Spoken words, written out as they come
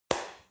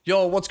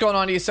Yo, what's going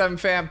on, E7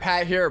 fam?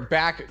 Pat here,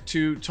 back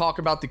to talk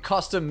about the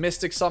custom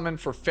Mystic Summon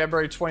for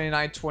February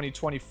 29,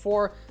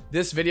 2024.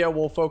 This video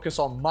will focus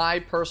on my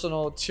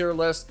personal tier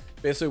list,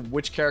 basically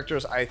which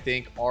characters I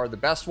think are the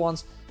best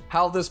ones.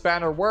 How this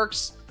banner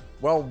works,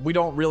 well, we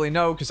don't really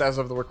know because as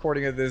of the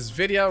recording of this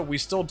video, we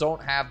still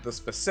don't have the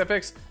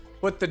specifics.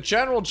 But the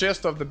general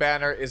gist of the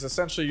banner is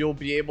essentially you'll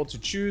be able to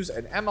choose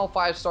an ML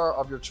 5-star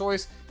of your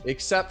choice,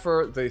 except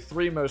for the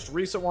 3 most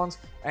recent ones,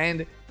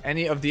 and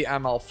any of the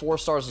ML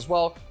 4-stars as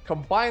well.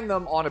 Combine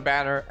them on a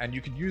banner, and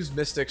you can use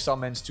Mystic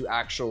Summons to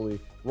actually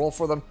roll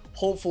for them,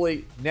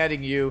 hopefully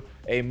netting you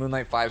a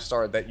Moonlight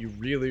 5-star that you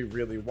really,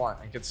 really want.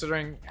 And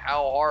considering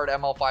how hard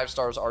ML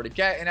 5-stars are to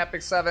get in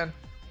Epic 7,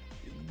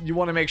 you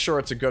want to make sure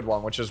it's a good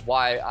one, which is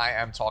why I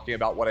am talking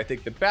about what I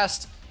think the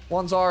best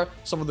ones are,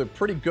 some of the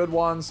pretty good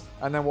ones,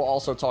 and then we'll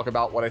also talk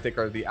about what I think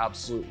are the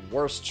absolute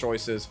worst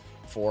choices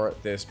for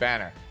this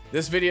banner.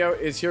 This video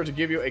is here to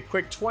give you a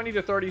quick 20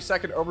 to 30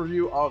 second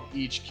overview of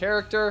each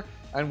character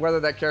and whether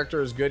that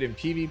character is good in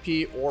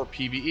PvP or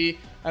PvE,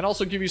 and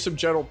also give you some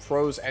general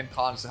pros and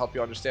cons to help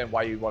you understand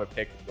why you want to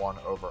pick one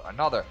over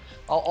another.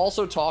 I'll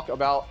also talk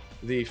about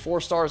the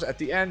 4-stars at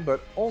the end,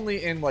 but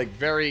only in like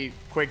very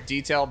quick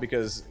detail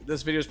because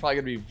this video is probably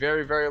going to be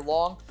very, very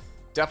long.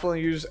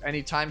 Definitely use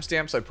any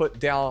timestamps I put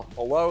down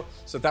below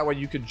so that way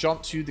you can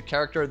jump to the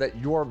character that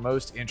you're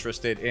most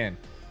interested in.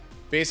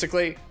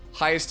 Basically,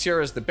 highest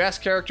tier is the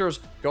best characters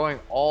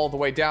going all the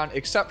way down,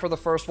 except for the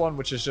first one,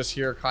 which is just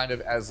here kind of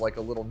as like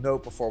a little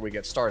note before we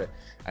get started.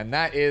 And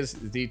that is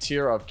the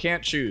tier of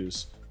can't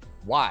choose.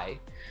 Why?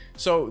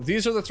 So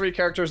these are the 3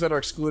 characters that are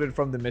excluded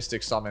from the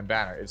Mystic Summon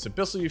banner. It's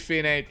Abyssal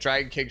Euphine,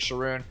 Dragon King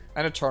Sharoon,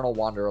 and Eternal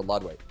Wanderer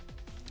Ludwig.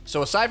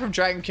 So aside from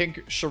Dragon King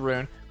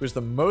Sharoon, who's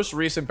the most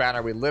recent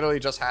banner, we literally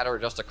just had her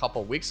just a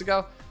couple weeks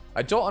ago,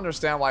 I don't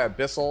understand why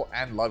Abyssal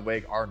and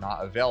Ludwig are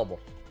not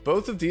available.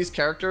 Both of these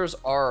characters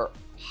are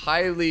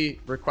highly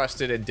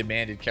requested and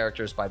demanded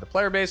characters by the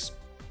player base.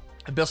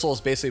 Abyssal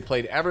is basically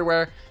played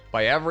everywhere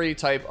by every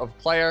type of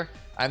player,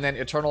 and then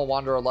Eternal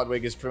Wanderer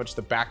Ludwig is pretty much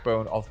the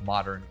backbone of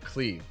modern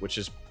Cleave, which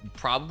is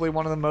probably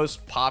one of the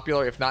most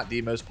popular, if not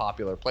the most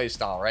popular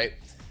playstyle, right?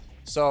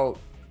 So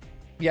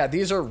yeah,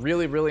 these are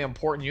really, really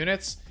important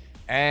units.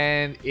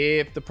 And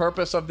if the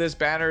purpose of this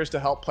banner is to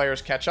help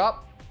players catch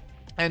up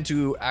and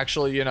to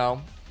actually, you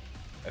know,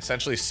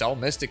 essentially sell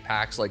Mystic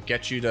packs, like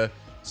get you to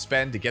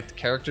spend to get the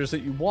characters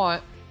that you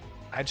want,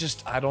 I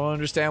don't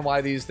understand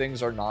why these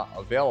things are not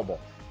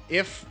available.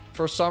 If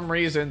for some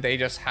reason they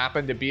just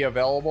happen to be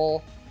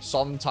available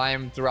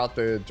sometime throughout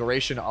the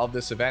duration of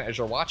this event as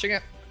you're watching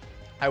it,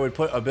 I would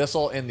put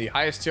Abyssal in the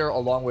highest tier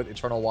along with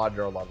Eternal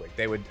Wanderer Ludwig.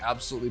 They would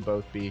absolutely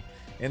both be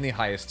in the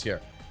highest tier.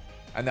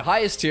 And the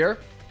highest tier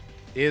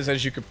is,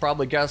 as you could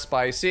probably guess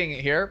by seeing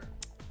it here,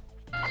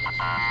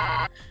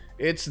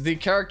 it's the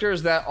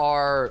characters that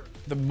are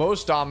the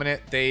most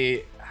dominant.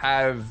 They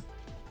have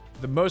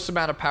the most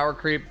amount of power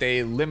creep.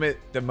 They limit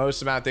the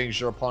most amount of things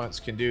your opponents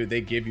can do.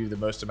 They give you the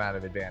most amount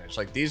of advantage.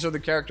 Like, these are the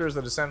characters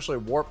that essentially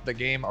warp the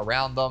game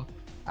around them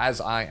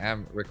as I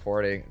am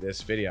recording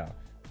this video.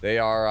 They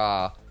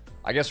are,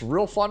 I guess,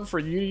 real fun for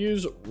you to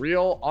use,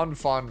 real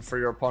unfun for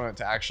your opponent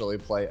to actually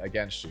play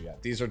against you. Yeah,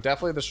 these are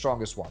definitely the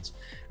strongest ones.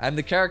 And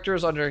the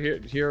characters under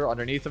here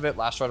underneath of it,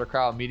 Last Rider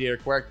Krau and Mediator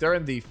Kawerik, they're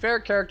in the fair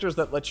characters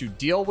that let you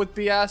deal with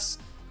BS.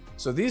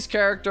 So these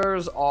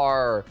characters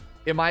are,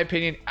 in my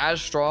opinion,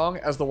 as strong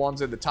as the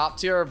ones in the top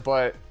tier,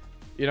 but,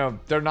 you know,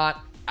 they're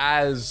not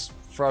as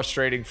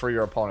frustrating for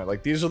your opponent.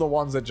 Like, these are the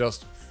ones that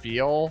just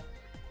feel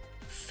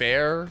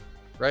fair,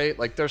 right?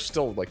 Like, they're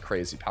still, like,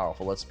 crazy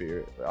powerful. Let's be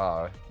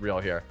real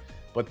here.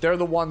 But they're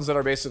the ones that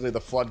are basically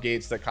the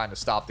floodgates that kind of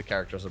stop the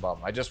characters above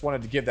them. I just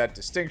wanted to give that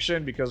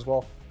distinction because,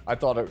 well, I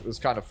thought it was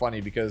kind of funny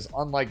because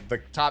unlike the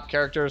top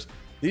characters,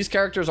 these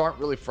characters aren't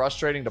really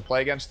frustrating to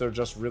play against. They're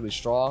just really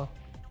strong.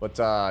 But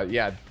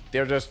yeah,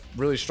 they're just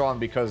really strong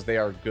because they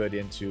are good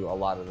into a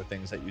lot of the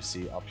things that you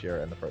see up here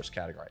in the first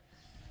category.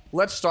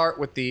 Let's start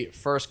with the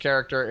first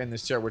character in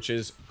this tier, which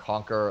is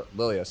Conqueror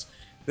Lilias.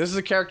 This is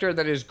a character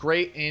that is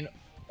great in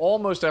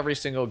almost every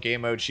single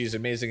game mode. She's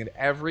amazing in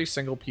every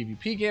single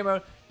PvP game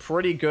mode.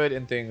 Pretty good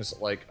in things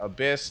like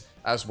Abyss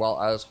as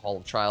well as Hall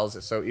of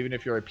Trials. So even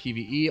if you're a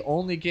PvE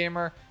only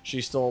gamer,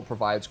 she still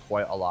provides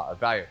quite a lot of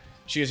value.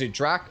 She is a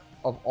Drac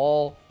of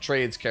all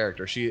trades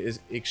character. She is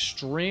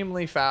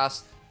extremely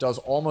fast, does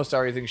almost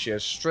everything. She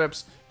has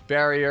strips,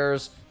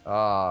 barriers,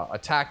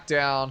 attack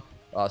down,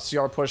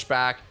 CR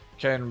pushback,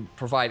 can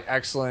provide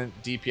excellent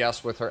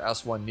DPS with her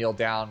S1 kneel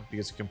down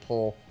because it can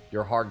pull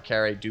your hard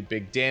carry, do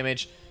big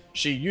damage.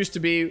 She used to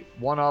be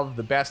one of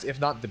the best, if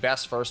not the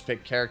best, first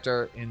pick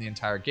character in the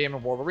entire game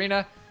of World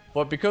Arena.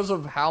 But because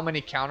of how many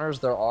counters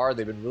there are,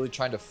 they've been really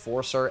trying to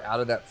force her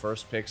out of that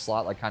first pick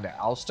slot, like kind of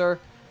oust her.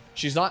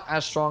 She's not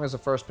as strong as a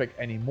first pick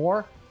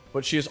anymore,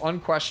 but she is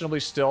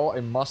unquestionably still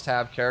a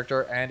must-have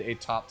character and a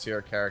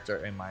top-tier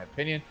character, in my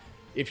opinion.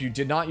 If you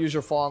did not use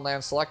your Fallen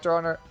Land Selector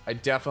on her, I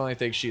definitely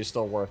think she is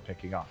still worth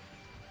picking up.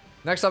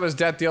 Next up is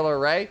Death Dealer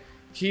Ray.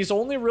 He's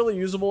only really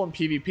usable in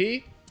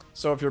PvP.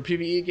 So if you're a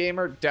PvE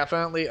gamer,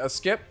 definitely a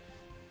skip.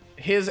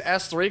 His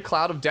S3,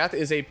 Cloud of Death,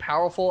 is a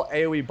powerful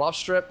AoE buff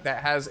strip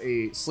that has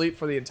a sleep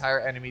for the entire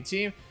enemy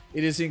team.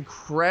 It is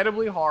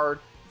incredibly hard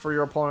for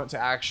your opponent to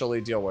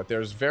actually deal with.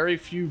 There's very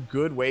few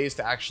good ways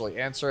to actually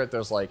answer it.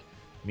 There's like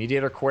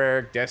Mediator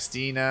Kawerik,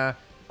 Destina,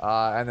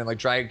 and then like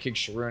Dragon King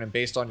Sharoon, and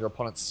based on your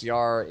opponent's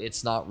CR,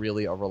 it's not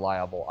really a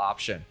reliable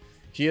option.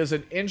 He is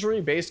an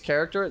injury-based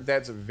character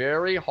that's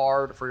very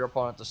hard for your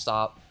opponent to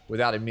stop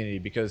without immunity,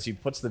 because he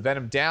puts the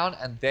venom down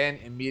and then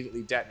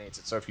immediately detonates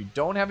it. So if you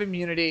don't have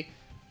immunity,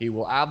 he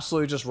will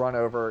absolutely just run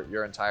over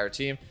your entire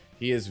team.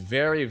 He is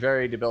very,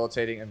 very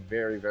debilitating and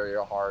very, very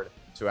hard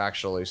to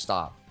actually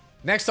stop.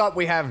 Next up,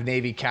 we have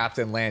Navy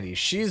Captain Landy.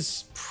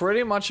 She's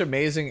pretty much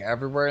amazing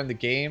everywhere in the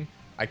game.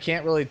 I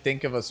can't really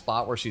think of a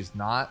spot where she's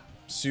not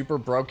super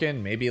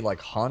broken, maybe like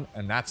Hunt,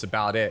 and that's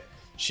about it.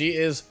 She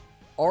is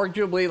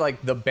arguably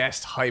like the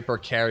best hyper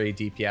carry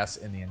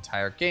DPS in the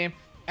entire game,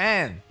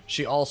 and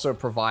she also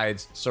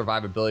provides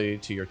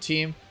survivability to your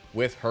team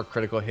with her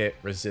critical hit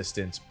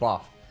resistance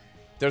buff.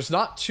 There's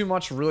not too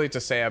much really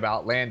to say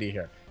about Landy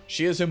here.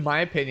 She is, in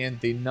my opinion,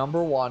 the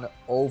 #1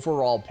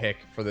 overall pick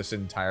for this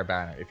entire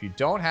banner. If you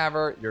don't have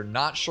her, you're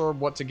not sure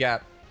what to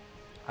get,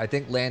 I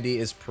think Landy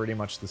is pretty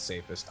much the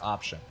safest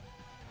option.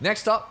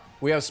 Next up,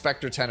 we have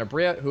Specter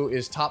Tenebria, who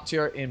is top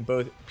tier in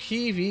both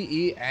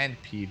PvE and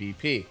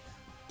PvP.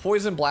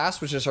 Poison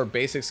Blast, which is her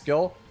basic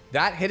skill,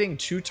 that hitting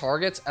 2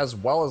 targets as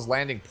well as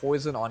landing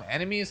poison on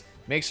enemies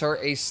makes her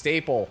a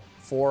staple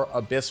for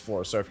Abyss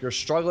Floor. So if you're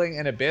struggling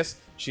in Abyss,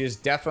 she is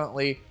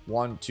definitely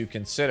one to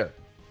consider.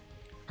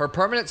 Her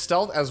permanent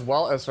stealth as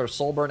well as her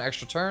soul burn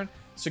extra turn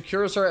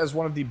secures her as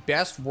one of the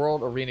best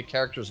World Arena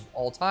characters of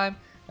all time,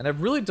 and I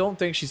really don't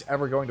think she's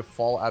ever going to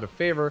fall out of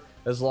favor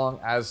as long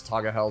as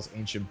Tagahel's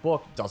Ancient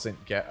Book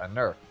doesn't get a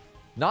nerf.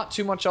 Not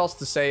too much else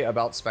to say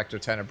about Specter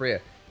Tenebria.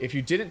 If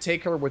you didn't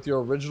take her with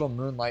your original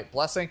Moonlight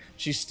Blessing,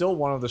 she's still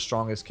one of the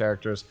strongest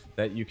characters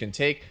that you can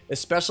take,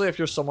 especially if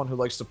you're someone who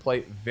likes to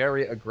play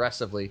very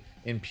aggressively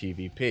in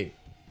PvP.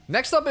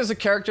 Next up is a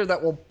character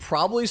that will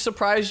probably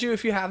surprise you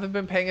if you haven't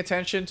been paying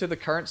attention to the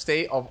current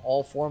state of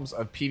all forms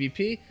of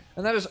PvP,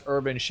 and that is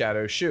Urban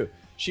Shadow Choux.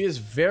 She is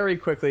very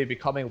quickly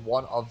becoming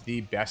one of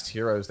the best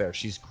heroes there.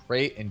 She's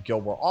great in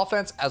Guild War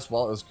offense as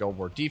well as Guild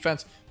War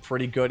defense,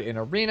 pretty good in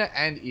Arena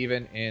and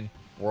even in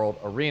World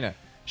Arena.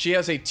 She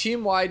has a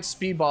team-wide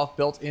speed buff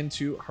built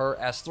into her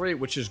S3,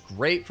 which is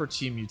great for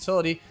team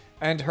utility,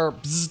 and her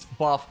bzzzt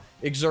buff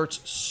exerts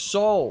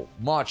so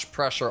much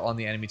pressure on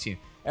the enemy team.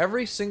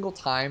 Every single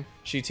time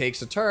she takes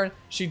a turn,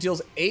 she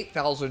deals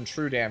 8,000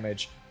 true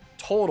damage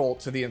total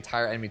to the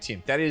entire enemy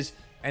team. That is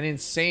an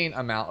insane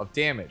amount of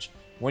damage.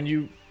 When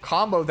you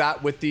combo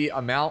that with the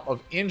amount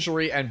of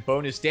injury and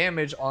bonus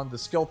damage on the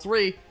skill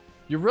 3,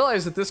 you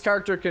realize that this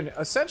character can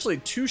essentially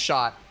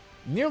two-shot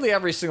nearly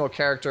every single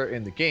character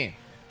in the game.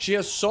 She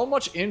has so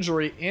much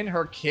injury in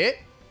her kit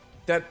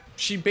that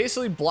she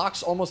basically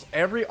blocks almost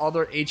every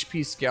other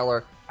HP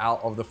scaler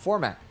out of the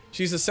format.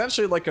 She's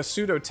essentially like a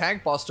pseudo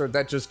tank buster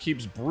that just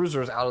keeps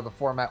bruisers out of the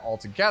format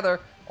altogether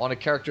on a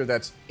character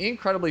that's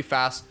incredibly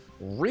fast,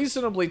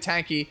 reasonably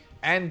tanky,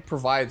 and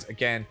provides,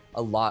 again,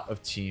 a lot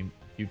of team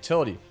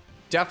utility.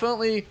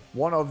 Definitely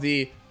one of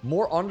the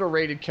more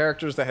underrated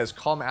characters that has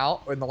come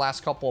out in the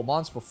last couple of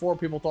months. Before,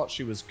 people thought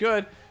she was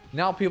good.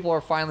 Now people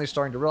are finally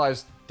starting to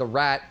realize the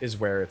rat is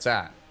where it's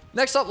at.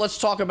 Next up, let's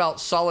talk about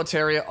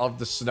Solitaria of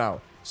the Snow.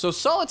 So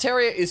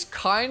Solitaria is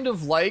kind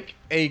of like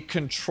a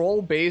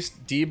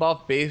control-based,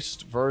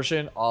 debuff-based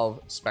version of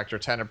Specter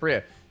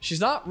Tenebria. She's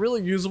not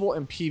really usable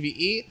in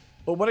PvE,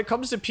 but when it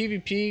comes to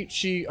PvP,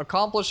 she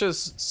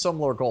accomplishes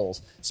similar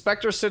goals.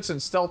 Spectre sits in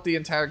stealth the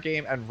entire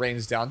game and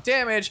rains down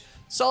damage.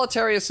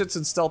 Solitaria sits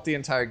in stealth the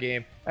entire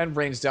game and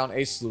rains down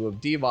a slew of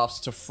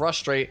debuffs to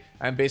frustrate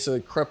and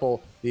basically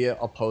cripple the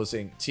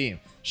opposing team.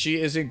 She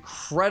is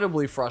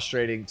incredibly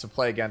frustrating to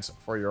play against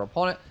for your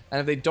opponent, and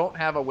if they don't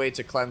have a way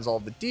to cleanse all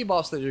the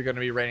debuffs that you're going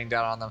to be raining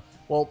down on them,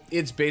 well,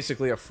 it's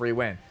basically a free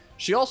win.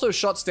 She also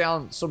shuts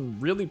down some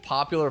really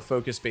popular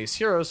focus-based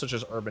heroes such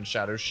as Urban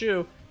Shadow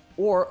Choux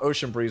or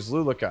Ocean Breeze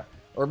Lilica.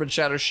 Urban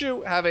Shadow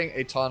Choux, having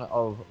a ton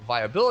of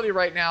viability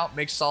right now,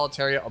 makes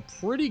Solitaria a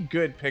pretty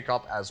good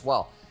pickup as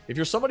well. If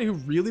you're somebody who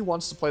really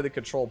wants to play the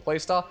control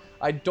playstyle,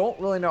 I don't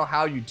really know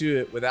how you do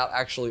it without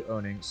actually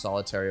owning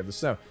Solitaria of the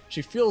Snow.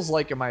 She feels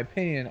like, in my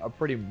opinion, a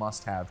pretty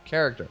must-have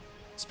character.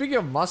 Speaking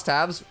of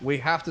must-haves, we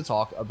have to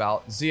talk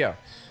about Zio.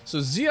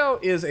 So Zio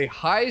is a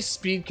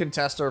high-speed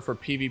contester for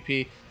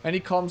PvP, and he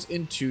comes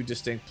in 2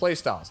 distinct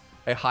playstyles.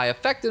 A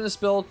high-effectiveness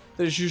build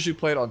that is usually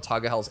played on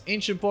Tagahel's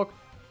Ancient Book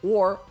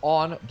or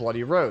on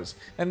Bloody Rose.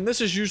 And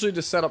this is usually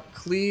to set up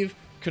cleave,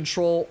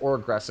 control, or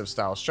aggressive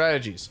style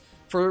strategies.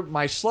 For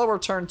my slower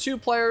turn 2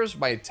 players,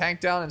 my tank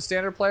down and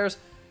standard players,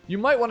 you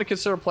might want to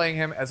consider playing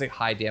him as a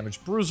high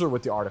damage bruiser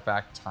with the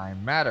artifact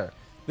Time Matter.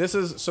 This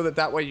is so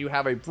that way you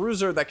have a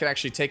bruiser that can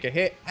actually take a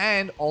hit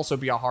and also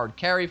be a hard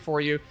carry for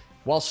you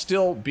while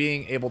still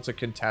being able to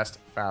contest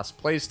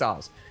fast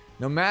playstyles.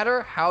 No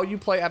matter how you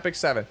play Epic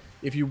 7,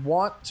 if you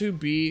want to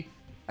be,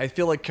 I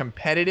feel like,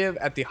 competitive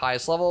at the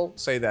highest level,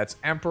 say that's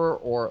Emperor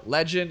or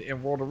Legend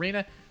in World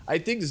Arena, I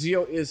think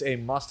Zio is a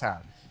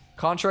must-have.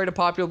 Contrary to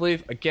popular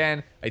belief,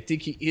 again, I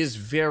think he is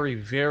very,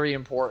 very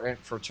important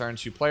for turn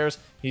 2 players.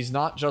 He's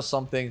not just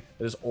something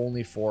that is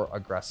only for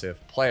aggressive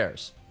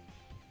players.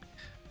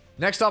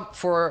 Next up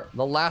for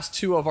the last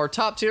 2 of our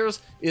top tiers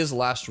is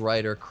Last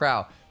Rider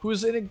Krau, who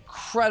is an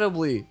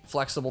incredibly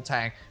flexible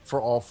tank for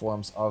all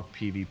forms of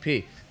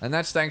PvP. And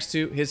that's thanks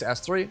to his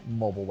S3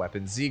 mobile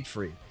weapon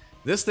Siegfried.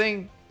 This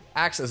thing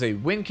acts as a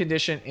win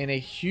condition in a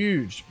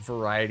huge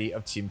variety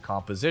of team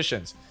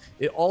compositions.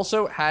 It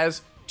also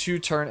has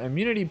 2-turn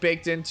immunity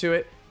baked into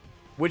it,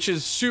 which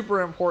is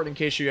super important in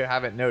case you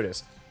haven't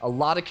noticed. A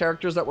lot of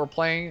characters that we're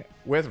playing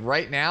with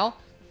right now,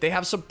 they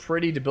have some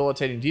pretty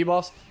debilitating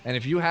debuffs, and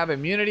if you have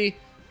immunity,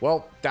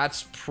 well,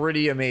 that's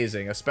pretty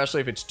amazing, especially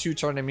if it's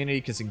 2-turn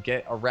immunity, because it can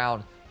get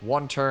around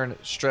 1-turn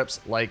strips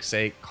like,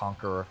 say,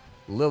 Conqueror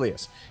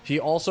Lilias. He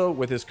also,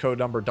 with his code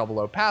number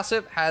 00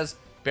 passive, has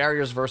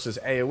barriers versus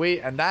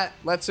AoE, and that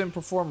lets him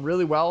perform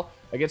really well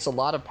against a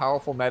lot of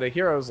powerful meta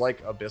heroes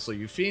like Abyssal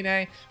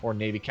Euphine, or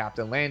Navy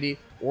Captain Landy,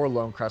 or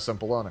Lone Crescent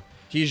Bellona.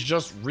 He's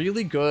just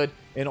really good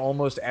in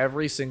almost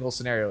every single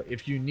scenario.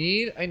 If you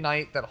need a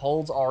knight that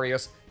holds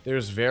Aureus,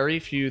 there's very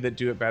few that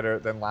do it better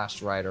than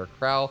Last Rider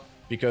Krau,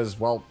 because,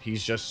 well,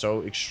 he's just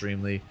so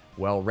extremely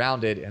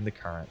well-rounded in the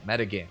current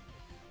metagame.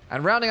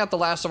 And rounding out the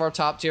last of our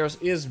top tiers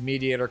is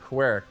Mediator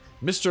Kawerik,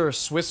 Mr.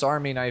 Swiss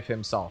Army Knife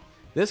himself.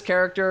 This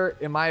character,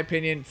 in my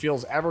opinion,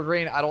 feels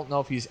evergreen. I don't know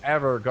if he's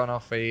ever gonna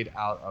fade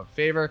out of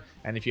favor.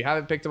 And if you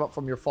haven't picked him up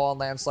from your Fallen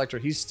Land selector,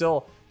 he's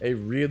still a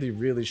really,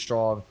 really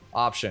strong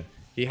option.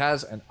 He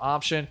has an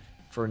option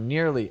for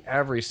nearly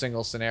every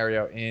single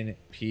scenario in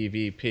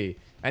PvP.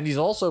 And he's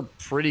also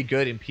pretty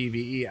good in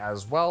PvE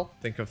as well.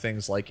 Think of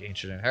things like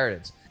Ancient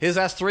Inheritance. His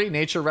S3,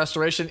 Nature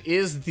Restoration,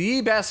 is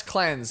the best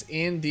cleanse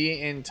in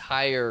the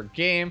entire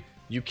game.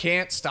 You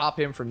can't stop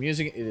him from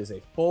using it. It is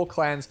a full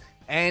cleanse,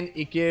 and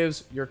it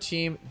gives your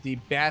team the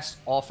best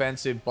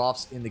offensive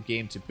buffs in the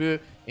game to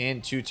boot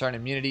in 2-turn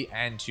immunity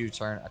and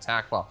 2-turn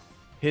attack buff.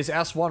 His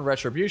S1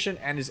 Retribution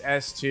and his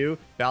S2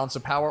 Balance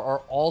of Power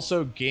are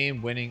also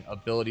game-winning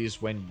abilities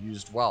when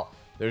used well.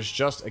 There's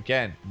just,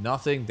 again,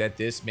 nothing that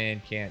this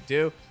man can't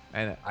do,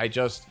 and I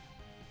just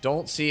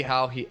don't see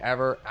how he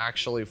ever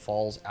actually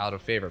falls out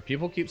of favor.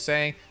 People keep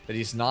saying that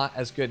he's not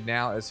as good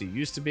now as he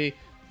used to be,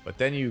 but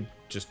then you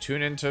just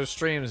tune into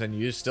streams and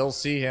you still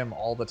see him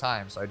all the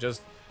time. So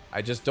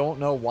I just don't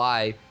know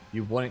why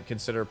you wouldn't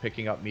consider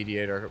picking up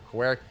Mediator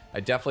Kawerik.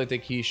 I definitely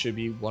think he should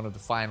be one of the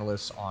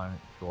finalists on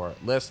your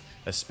list,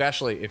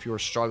 especially if you're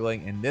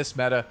struggling in this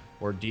meta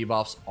where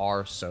debuffs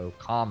are so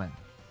common.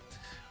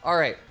 All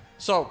right,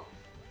 so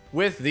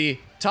with the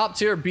top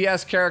tier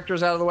BS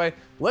characters out of the way,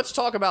 let's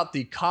talk about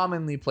the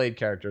commonly played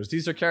characters.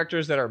 These are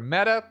characters that are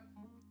meta,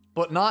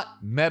 but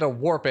not meta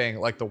warping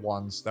like the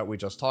ones that we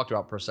just talked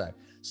about per se.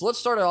 So let's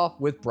start it off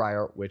with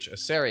Briar Witch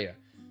Iseria.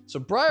 So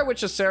Briar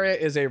Witch Iseria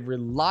is a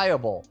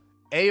reliable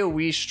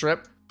AoE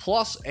strip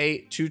plus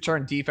a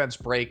 2-turn defense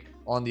break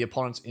on the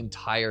opponent's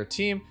entire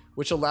team,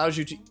 which allows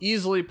you to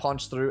easily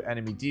punch through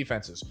enemy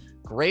defenses.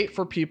 Great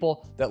for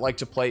people that like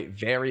to play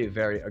very,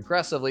 very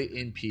aggressively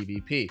in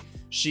PvP.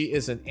 She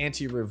is an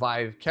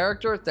anti-revive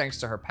character thanks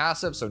to her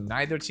passive, so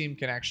neither team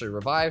can actually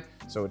revive,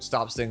 so it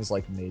stops things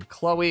like Maid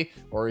Chloe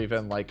or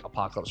even like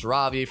Apocalypse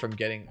Ravi from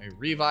getting a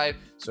revive.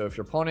 So if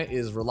your opponent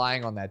is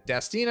relying on that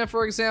Destina,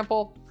 for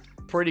example,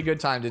 pretty good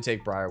time to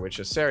take Briar Witch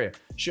Iseria.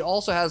 She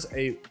also has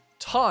a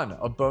ton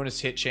of bonus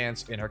hit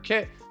chance in her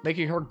kit,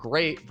 making her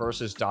great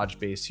versus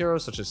dodge-based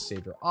heroes such as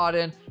Savior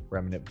Auden,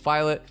 Remnant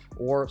Violet,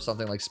 or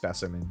something like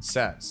Specimen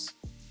Says.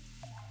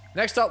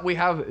 Next up, we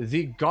have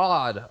the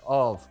god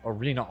of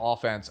arena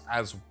offense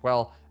as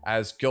well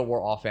as Guild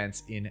War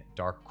offense in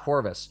Dark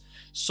Corvus.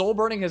 Soul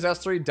Burning his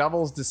S3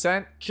 Devil's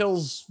Descent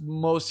kills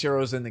most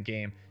heroes in the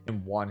game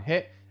in one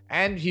hit,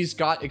 and he's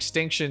got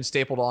Extinction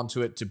stapled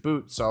onto it to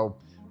boot, so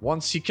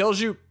once he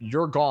kills you,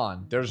 you're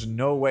gone. There's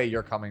no way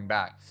you're coming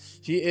back.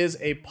 He is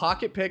a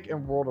pocket pick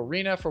in World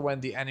Arena for when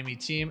the enemy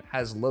team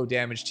has low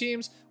damage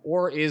teams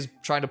or is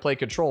trying to play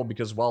control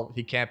because, well,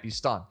 he can't be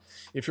stunned.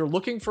 If you're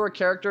looking for a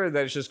character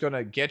that is just going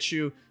to get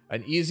you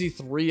an easy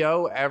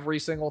 3-0 every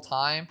single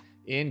time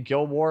in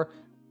Guild War,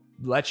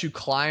 let you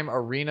climb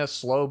arena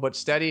slow but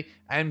steady,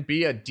 and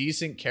be a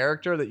decent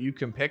character that you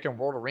can pick in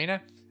World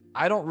Arena,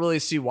 I don't really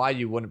see why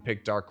you wouldn't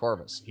pick Dark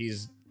Corvus.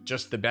 He's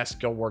just the best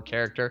Guild War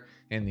character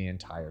in the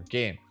entire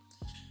game.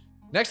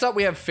 Next up,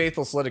 we have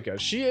Faithless Lidica.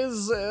 She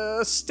is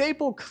a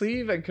staple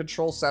cleave and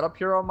control setup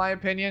hero, in my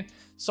opinion.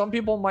 Some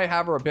people might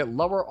have her a bit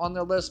lower on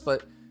their list,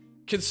 but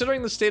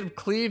considering the state of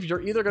cleave,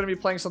 you're either going to be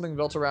playing something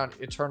built around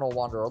Eternal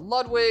Wanderer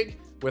Ludwig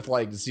with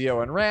like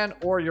Zio and Rand,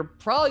 or you're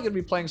probably going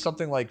to be playing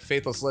something like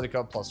Faithless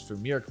Lidica plus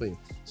Fumir cleave.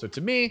 So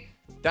to me,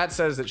 that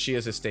says that she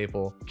is a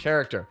staple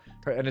character.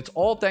 And it's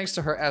all thanks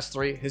to her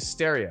S3,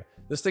 Hysteria.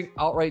 This thing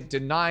outright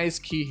denies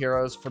key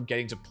heroes from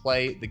getting to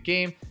play the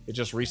game. It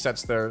just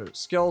resets their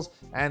skills,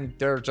 and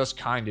they're just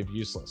kind of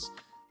useless.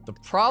 The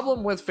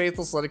problem with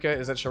Faithless Lidica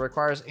is that she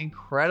requires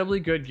incredibly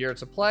good gear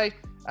to play,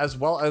 as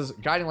well as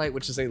Guiding Light,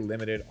 which is a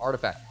limited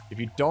artifact. If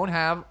you don't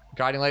have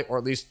Guiding Light, or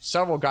at least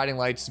several Guiding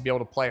Lights to be able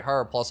to play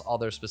her plus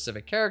other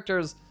specific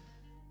characters,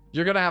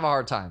 you're going to have a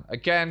hard time.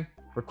 Again,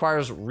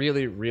 requires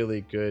really,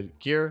 really good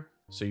gear,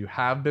 so you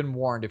have been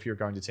warned if you're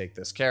going to take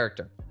this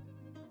character.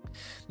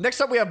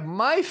 Next up, we have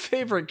my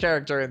favorite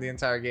character in the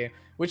entire game,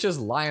 which is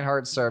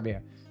Lionheart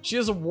Cermia. She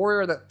is a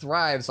warrior that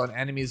thrives on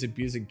enemies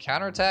abusing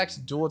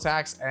counterattacks, dual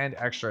attacks, and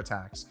extra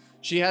attacks.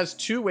 She has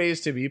two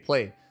ways to be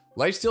played.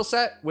 Lifesteal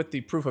set with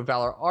the Proof of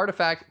Valor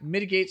artifact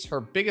mitigates her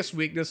biggest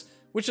weakness,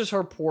 which is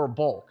her poor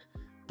bulk,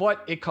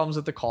 but it comes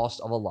at the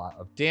cost of a lot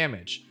of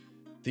damage.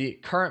 The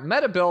current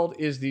meta build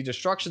is the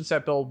Destruction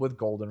set build with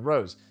Golden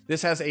Rose.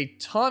 This has a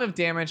ton of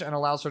damage and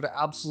allows her to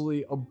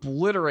absolutely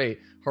obliterate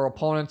her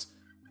opponents,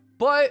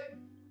 but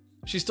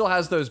she still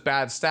has those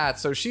bad stats,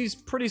 so she's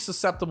pretty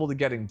susceptible to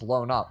getting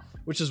blown up,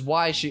 which is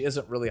why she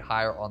isn't really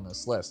higher on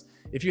this list.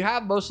 If you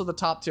have most of the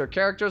top tier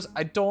characters,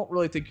 I don't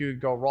really think you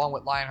could go wrong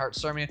with Lionheart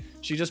Cermia.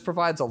 She just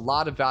provides a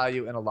lot of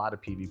value in a lot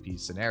of PvP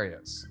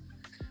scenarios.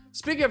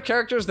 Speaking of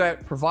characters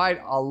that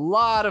provide a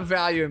lot of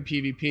value in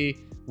PvP,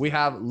 we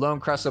have Lone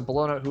Crescent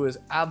Bellona, who is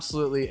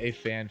absolutely a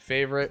fan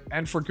favorite,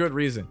 and for good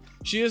reason.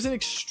 She is an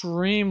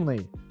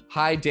extremely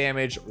high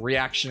damage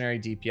reactionary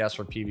DPS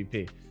for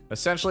PvP.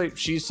 Essentially,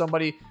 she's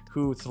somebody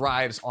who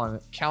thrives on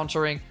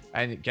countering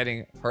and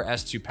getting her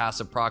S2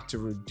 passive proc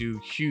to do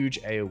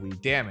huge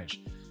AoE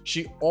damage.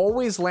 She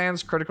always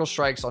lands critical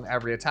strikes on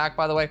every attack,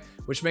 by the way,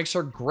 which makes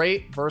her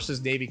great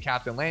versus Navy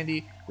Captain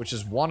Landy, which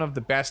is one of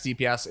the best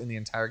DPS in the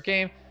entire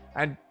game.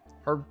 And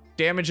her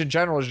damage in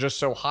general is just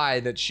so high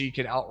that she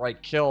can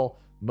outright kill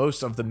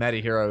most of the meta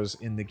heroes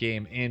in the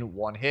game in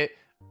one hit,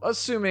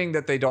 assuming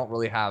that they don't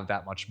really have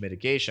that much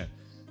mitigation.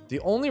 The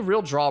only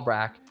real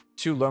drawback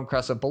to Lone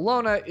Crescent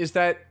Bellona is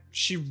that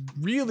she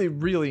really,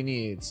 really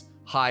needs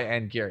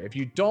high-end gear. If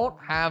you don't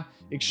have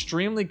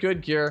extremely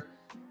good gear,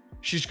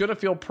 she's going to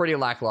feel pretty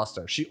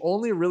lackluster. She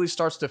only really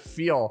starts to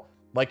feel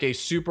like a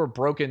super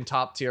broken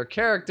top-tier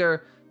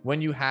character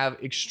when you have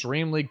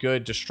extremely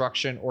good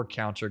destruction or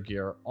counter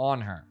gear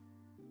on her.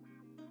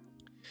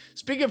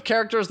 Speaking of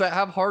characters that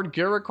have hard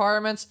gear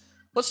requirements,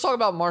 let's talk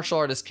about Martial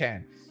Artist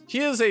Ken. He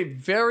is a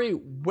very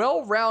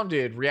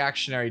well-rounded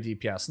reactionary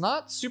DPS.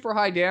 Not super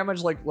high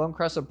damage like Lone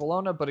Crescent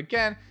Bellona, but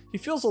again, he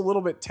feels a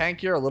little bit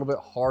tankier, a little bit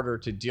harder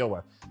to deal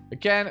with.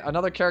 Again,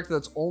 another character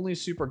that's only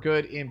super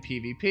good in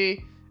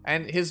PvP,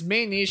 and his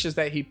main niche is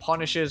that he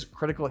punishes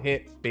critical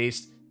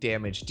hit-based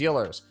damage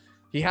dealers.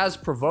 He has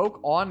Provoke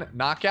on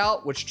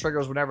Knockout, which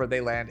triggers whenever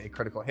they land a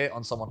critical hit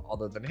on someone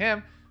other than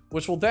him,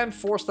 which will then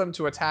force them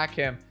to attack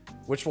him,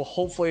 which will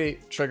hopefully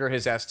trigger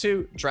his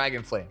S2,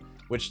 Dragon Flame,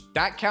 which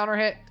that counter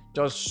hit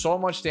does so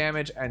much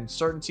damage and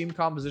certain team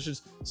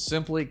compositions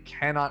simply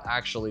cannot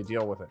actually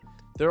deal with it.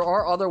 There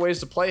are other ways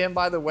to play him,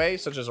 by the way,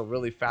 such as a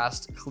really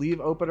fast cleave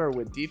opener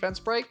with defense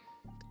break,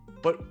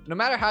 but no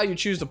matter how you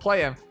choose to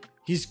play him,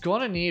 he's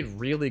gonna need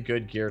really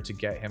good gear to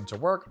get him to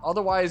work.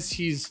 Otherwise,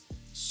 he's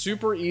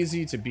super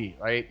easy to beat,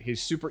 right?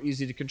 He's super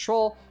easy to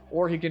control,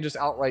 or he can just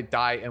outright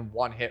die in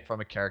one hit from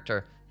a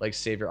character like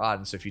Savior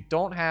Odin. So if you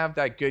don't have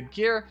that good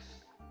gear,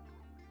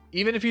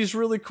 even if he's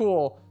really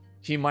cool,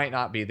 he might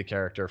not be the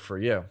character for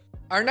you.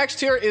 Our next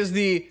tier is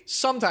the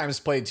sometimes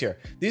played tier.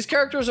 These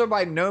characters are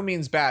by no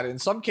means bad. In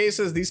some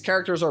cases, these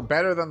characters are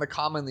better than the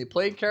commonly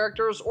played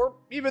characters, or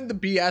even the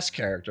BS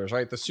characters,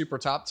 right? The super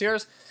top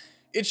tiers.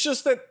 It's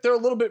just that they're a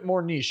little bit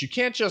more niche. You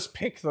can't just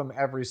pick them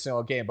every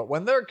single game, but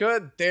when they're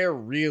good, they're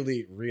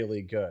really,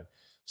 really good.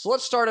 So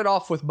let's start it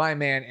off with my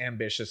man,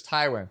 Ambitious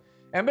Tywin.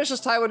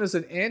 Ambitious Tywin is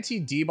an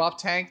anti-debuff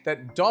tank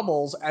that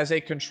doubles as a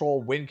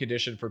control win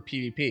condition for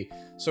PvP.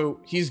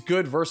 So he's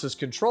good versus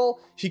control,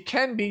 he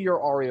can be your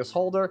Aureus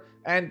holder,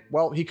 and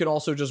well, he can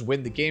also just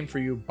win the game for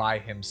you by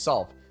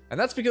himself. And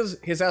that's because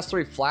his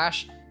S3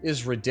 Flash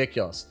is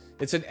ridiculous.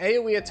 It's an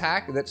AoE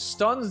attack that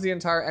stuns the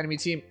entire enemy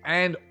team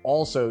and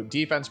also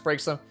defense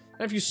breaks them.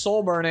 And if you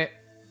soul burn it,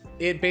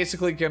 it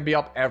basically can be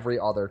up every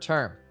other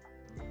turn.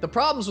 The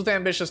problems with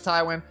Ambitious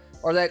Tywin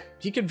are that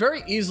he can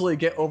very easily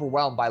get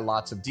overwhelmed by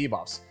lots of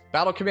debuffs.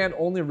 Battle Command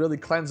only really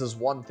cleanses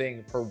one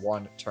thing per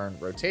one turn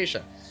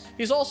rotation.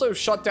 He's also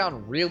shut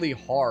down really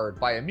hard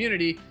by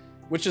immunity,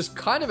 which is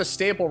kind of a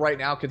staple right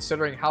now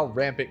considering how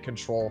rampant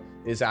control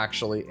is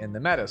actually in the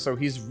meta. So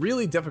he's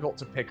really difficult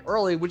to pick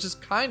early, which is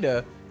kind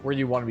of where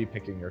you want to be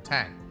picking your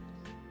tank.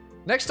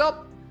 Next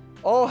up,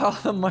 oh how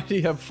the mighty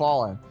have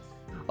fallen.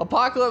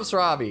 Apocalypse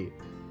Ravi.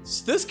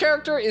 This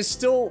character is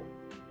still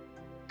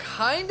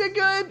kind of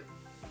good,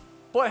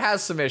 but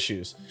has some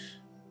issues.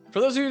 For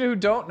those of you who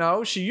don't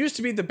know, she used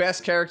to be the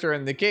best character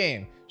in the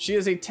game. She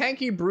is a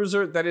tanky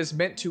bruiser that is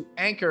meant to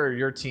anchor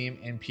your team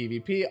in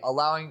PvP,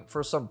 allowing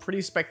for some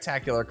pretty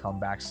spectacular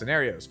comeback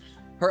scenarios.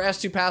 Her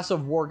S2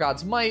 passive, War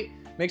God's Might,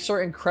 makes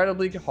her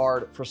incredibly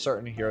hard for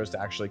certain heroes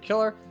to actually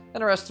kill her,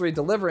 and her S3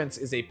 Deliverance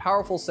is a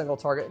powerful single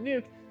target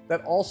nuke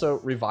that also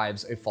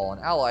revives a fallen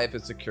ally if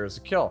it secures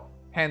a kill,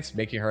 hence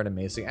making her an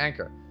amazing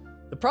anchor.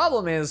 The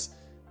problem is,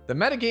 the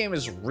metagame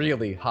is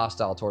really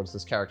hostile towards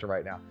this character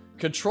right now.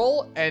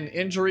 Control and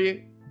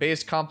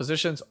injury-based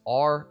compositions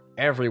are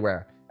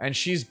everywhere, and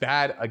she's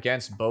bad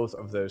against both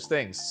of those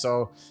things.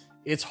 So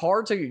it's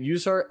hard to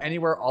use her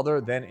anywhere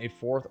other than a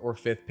 4th or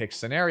 5th pick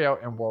scenario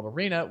in World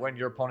Arena when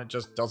your opponent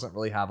just doesn't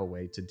really have a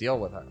way to deal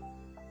with her.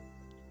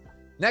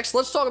 Next,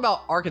 let's talk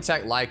about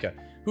Architect Laika,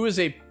 who is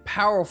a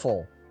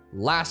powerful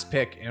last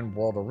pick in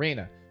World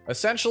Arena.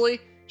 Essentially,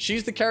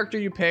 she's the character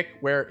you pick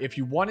where if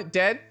you want it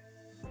dead,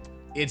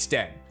 it's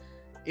dead.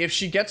 If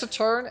she gets a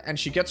turn and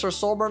she gets her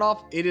soul burn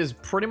off, it is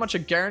pretty much a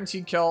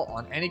guaranteed kill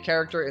on any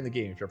character in the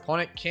game. If your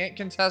opponent can't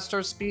contest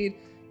her speed,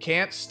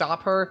 can't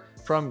stop her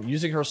from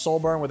using her soul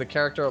burn with a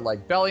character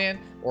like Bellona,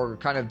 or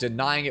kind of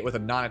denying it with a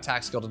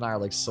non-attack skill denier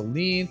like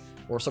Selene,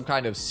 or some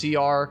kind of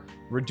CR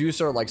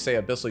reducer like, say,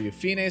 Abyssal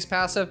Euphene's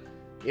passive,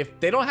 if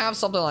they don't have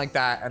something like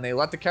that and they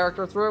let the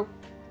character through,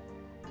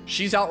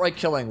 she's outright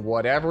killing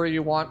whatever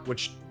you want,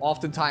 which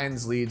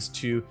oftentimes leads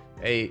to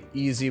a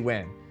easy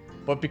win.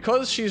 But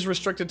because she's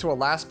restricted to a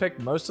last pick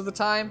most of the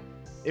time,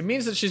 it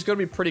means that she's going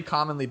to be pretty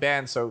commonly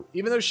banned. So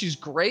even though she's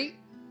great,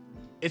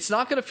 it's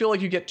not going to feel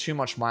like you get too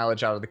much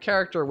mileage out of the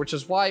character, which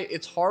is why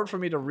it's hard for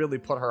me to really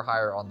put her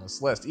higher on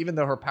this list, even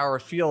though her power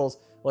feels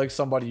like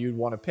somebody you'd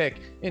want to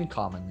pick in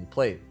commonly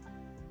played.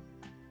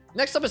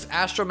 Next up is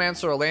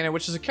Astromancer Elena,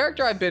 which is a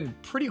character I've been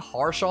pretty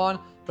harsh on,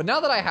 but now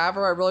that I have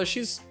her, I realize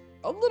she's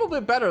a little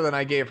bit better than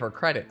I gave her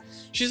credit.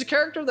 She's a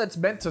character that's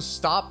meant to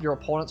stop your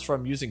opponents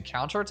from using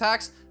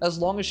counterattacks as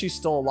long as she's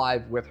still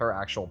alive with her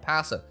actual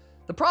passive.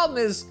 The problem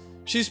is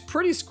she's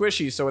pretty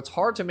squishy, so it's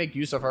hard to make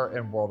use of her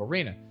in World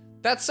Arena.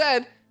 That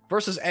said,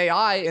 versus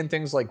AI in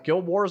things like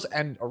Guild Wars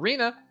and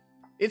Arena,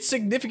 it's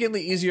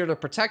significantly easier to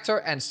protect her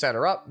and set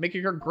her up,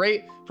 making her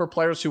great for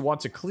players who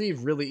want to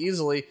cleave really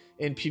easily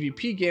in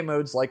PvP game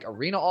modes like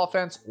Arena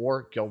Offense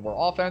or Guild War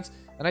Offense,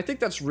 and I think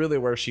that's really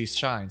where she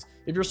shines.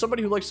 If you're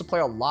somebody who likes to play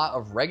a lot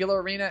of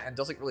regular Arena and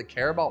doesn't really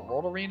care about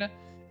World Arena,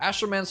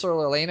 Astromancer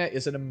Elena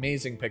is an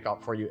amazing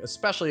pickup for you,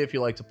 especially if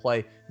you like to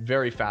play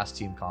very fast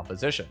team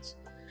compositions.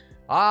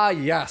 Ah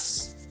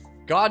yes,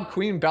 God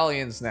Queen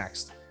Bellion's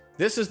next.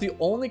 This is the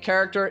only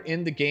character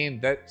in the game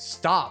that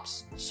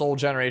stops soul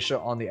generation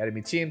on the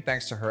enemy team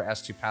thanks to her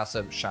S2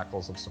 passive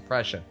Shackles of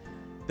Suppression.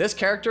 This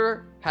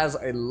character has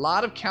a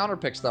lot of counter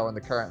picks though in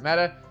the current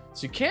meta,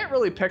 so you can't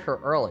really pick her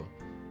early.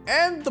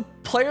 And the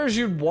players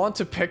you'd want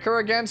to pick her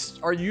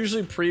against are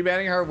usually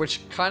pre-banning her,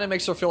 which kind of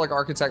makes her feel like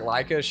Architect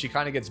Laika. She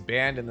kind of gets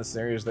banned in the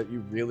scenarios that you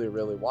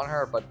really want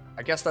her, but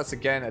I guess that's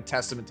again a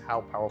testament to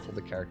how powerful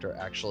the character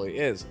actually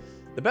is.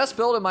 The best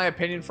build in my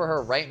opinion for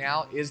her right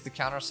now is the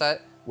counter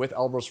set with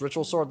Elbrus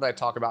Ritual Sword that I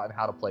talk about in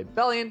how to play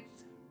Bellona,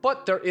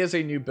 but there is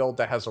a new build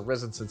that has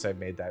arisen since I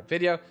made that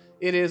video.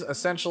 It is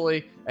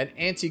essentially an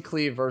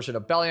anti-cleave version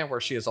of Bellona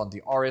where she is on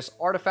the Aureus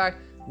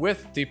artifact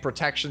with the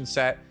protection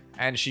set,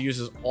 and she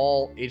uses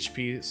all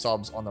HP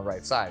subs on the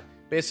right side.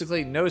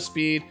 Basically, no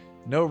speed,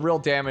 no real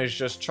damage,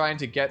 just trying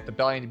to get the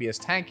Bellona to be as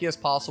tanky as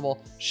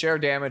possible, share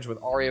damage with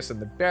Aureus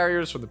and the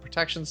barriers from the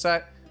protection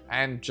set,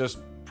 and just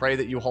pray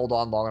that you hold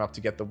on long enough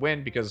to get the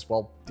win because,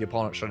 well, the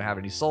opponent shouldn't have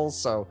any souls,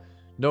 so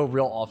no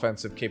real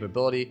offensive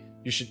capability.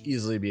 You should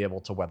easily be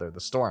able to weather the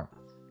storm.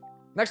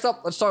 Next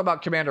up, let's talk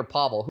about Commander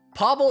Pavel.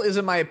 Pavel is,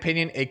 in my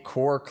opinion, a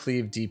core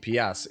cleave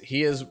DPS.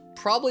 He is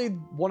probably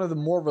one of the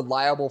more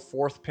reliable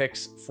 4th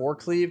picks for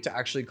cleave to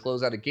actually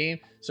close out a game.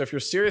 So if you're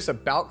serious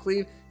about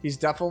cleave, he's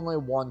definitely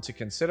one to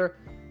consider.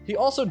 He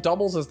also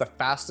doubles as the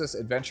fastest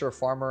adventure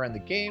farmer in the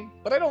game,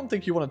 but I don't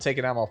think you want to take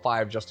an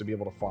ML5 just to be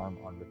able to farm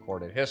on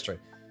recorded history.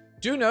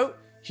 Do note,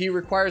 he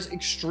requires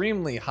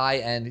extremely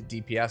high-end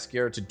DPS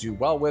gear to do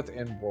well with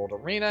in World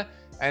Arena,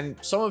 and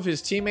some of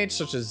his teammates,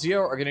 such as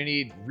Zio, are going to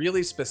need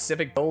really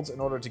specific builds in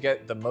order to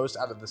get the most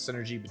out of the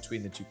synergy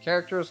between the two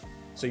characters,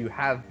 so you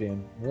have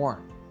been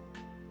warned.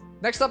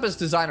 Next up is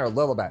Designer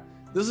Lilibet.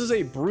 This is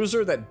a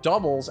bruiser that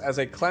doubles as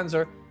a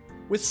cleanser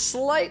with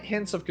slight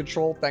hints of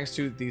control thanks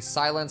to the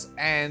silence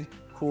and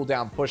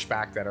cooldown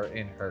pushback that are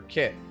in her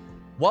kit.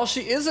 While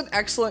she is an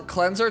excellent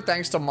cleanser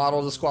thanks to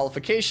model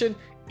disqualification,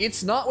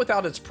 it's not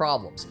without its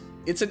problems.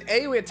 It's an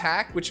AoE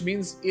attack, which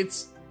means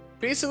it's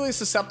basically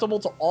susceptible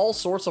to all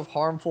sorts of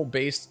harmful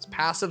based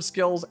passive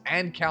skills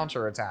and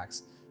counter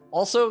attacks.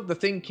 Also, the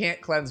thing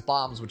can't cleanse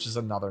bombs, which is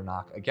another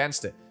knock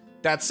against it.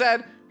 That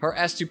said, her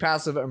S2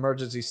 passive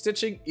Emergency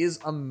Stitching is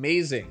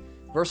amazing.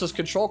 Versus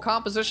control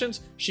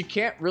compositions, she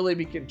can't really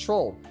be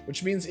controlled,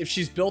 which means if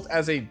she's built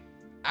as a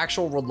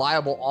actual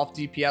reliable off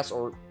DPS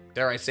or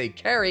dare I say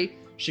carry,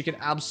 she can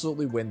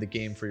absolutely win the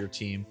game for your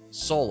team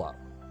solo.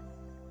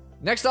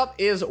 Next up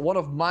is one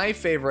of my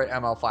favorite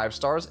ML5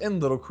 stars in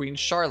Little Queen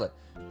Charlotte.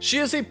 She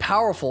is a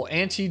powerful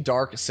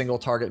anti-dark single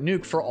target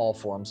nuke for all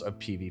forms of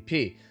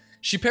PvP.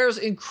 She pairs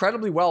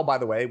incredibly well, by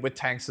the way, with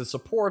tanks and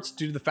supports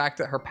due to the fact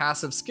that her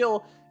passive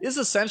skill is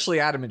essentially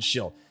Adamant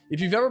Shield.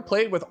 If you've ever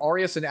played with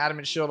Aureus and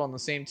Adamant Shield on the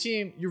same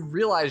team, you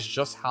realize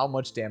just how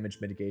much damage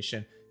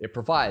mitigation it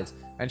provides.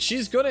 And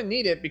she's gonna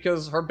need it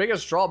because her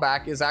biggest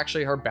drawback is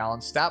actually her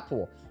balanced stat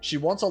pool. She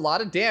wants a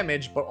lot of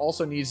damage, but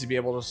also needs to be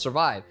able to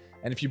survive.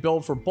 And if you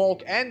build for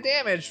bulk and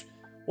damage,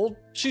 Well,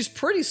 she's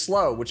pretty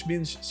slow, which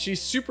means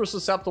she's super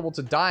susceptible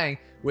to dying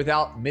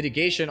without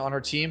mitigation on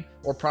her team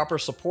or proper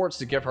supports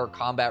to give her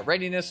combat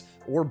readiness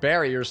or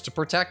barriers to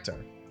protect her.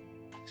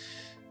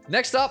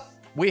 Next up,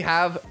 we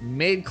have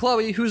Maid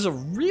Chloe, who's a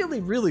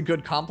really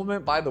good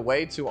complement, by the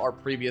way, to our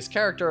previous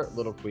character,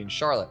 Little Queen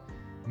Charlotte.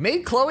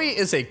 Maid Chloe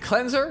is a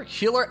cleanser,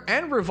 healer,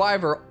 and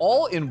reviver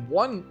all in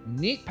one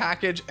neat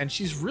package, and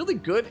she's really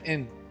good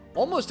in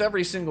almost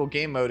every single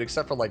game mode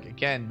except for, like,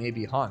 again,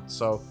 maybe Hunt.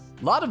 So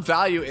a lot of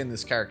value in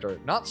this character.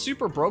 Not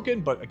super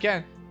broken, but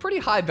again, pretty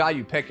high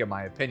value pick in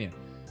my opinion.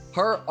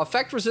 Her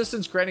effect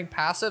resistance granting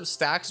passive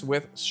stacks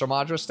with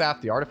Shamadra's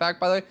Staff, the artifact,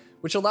 by the way,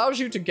 which allows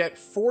you to get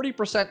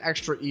 40%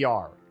 extra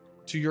ER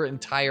to your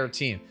entire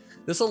team.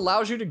 This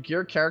allows you to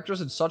gear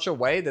characters in such a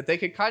way that they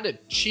can kind of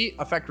cheat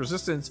effect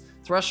resistance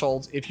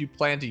thresholds if you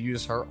plan to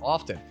use her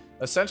often.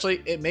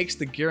 Essentially, it makes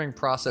the gearing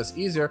process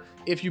easier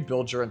if you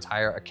build your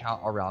entire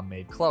account around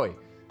Maid Chloe.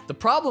 The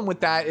problem with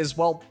that is,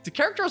 well, the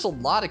character has a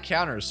lot of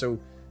counters, so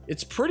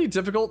it's pretty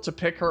difficult to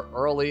pick her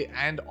early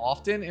and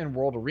often in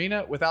World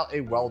Arena without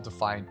a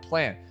well-defined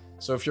plan.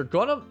 So if you're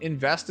gonna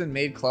invest in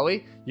Maid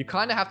Chloe, you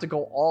kind of have to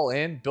go all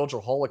in, build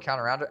your whole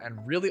account around her,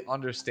 and really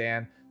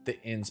understand the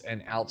ins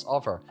and outs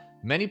of her.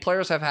 Many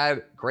players have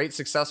had great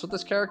success with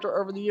this character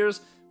over the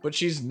years, but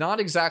she's not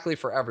exactly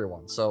for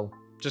everyone, so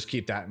just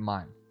keep that in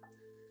mind.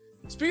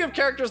 Speaking of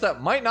characters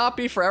that might not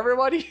be for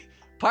everybody,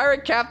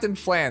 Pirate Captain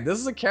Flan. This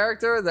is a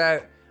character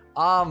that,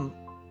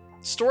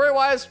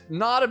 story-wise,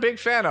 not a big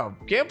fan of.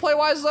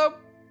 Gameplay-wise, though,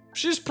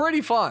 she's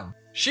pretty fun.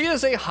 She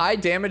is a high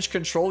damage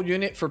control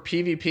unit for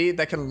PvP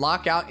that can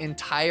lock out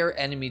entire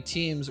enemy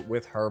teams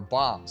with her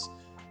bombs.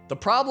 The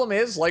problem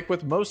is, like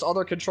with most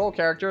other control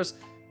characters,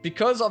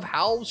 because of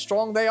how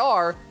strong they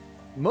are,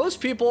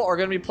 most people are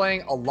going to be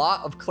playing a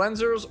lot of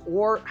cleansers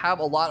or have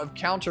a lot of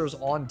counters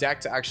on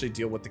deck to actually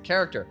deal with the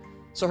character.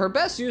 So her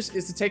best use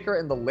is to take her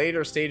in the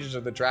later stages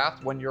of the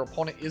draft when your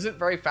opponent isn't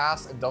very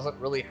fast and doesn't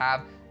really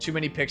have too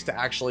many picks to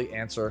actually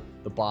answer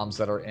the bombs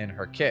that are in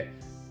her kit.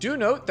 Do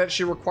note that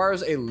she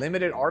requires a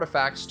limited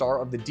artifact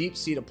Star of the Deep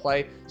Sea to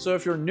play, so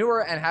if you're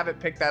newer and haven't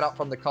picked that up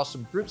from the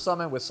custom group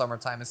summon with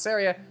Summertime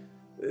Iseria,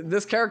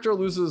 this character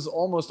loses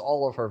almost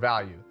all of her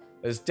value.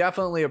 It's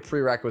definitely a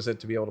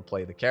prerequisite to be able to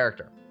play the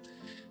character.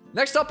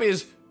 Next up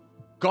is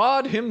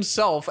God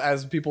himself,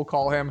 as people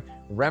call him,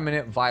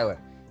 Remnant Violet.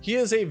 He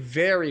is a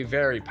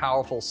very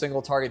powerful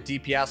single target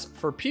DPS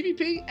for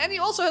PvP, and he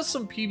also has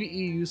some PvE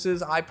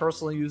uses. I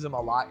personally use him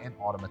a lot in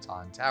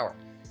Automaton Tower.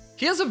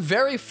 He has a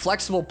very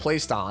flexible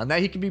playstyle in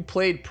that he can be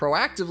played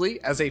proactively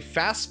as a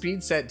fast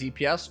speed set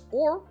DPS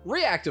or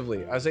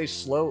reactively as a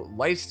slow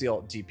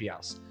lifesteal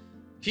DPS.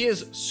 He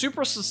is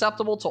super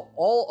susceptible to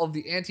all of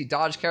the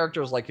anti-dodge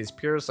characters like his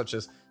peers such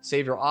as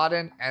Savior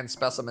Auden and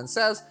Specimen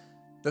Says.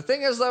 The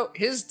thing is though,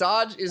 his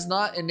dodge is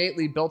not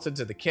innately built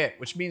into the kit,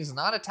 which means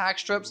non-attack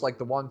strips like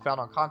the one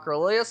found on Conqueror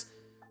Lilias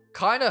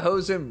kind of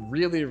hose him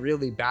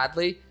really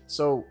badly,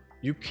 so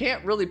you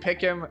can't really pick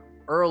him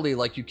early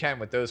like you can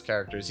with those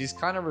characters. He's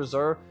kind of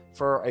reserved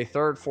for a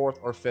 3rd, 4th,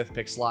 or 5th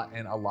pick slot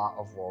in a lot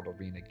of World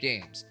Arena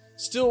games.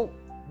 Still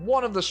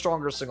one of the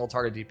stronger single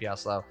target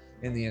DPS though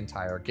in the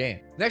entire game.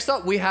 Next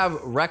up, we have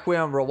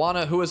Requiem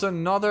Rowana, who is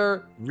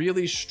another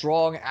really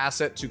strong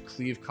asset to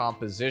cleave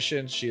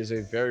composition. She is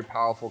a very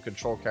powerful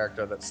control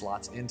character that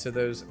slots into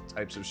those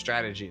types of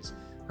strategies.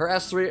 Her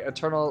S3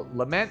 Eternal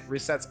Lament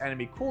resets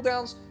enemy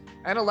cooldowns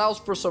and allows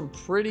for some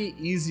pretty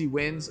easy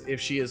wins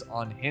if she is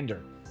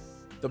unhindered.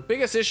 The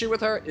biggest issue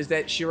with her is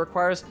that she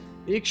requires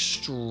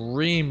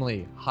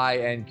extremely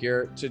high-end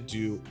gear to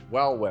do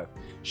well with.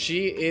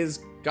 She is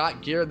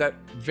got gear that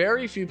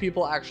very few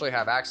people actually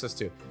have access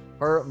to.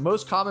 Her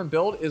most common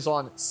build is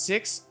on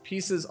 6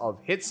 pieces of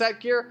hit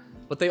set gear,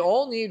 but they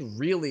all need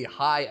really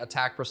high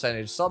attack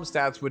percentage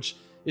substats, which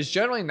is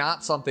generally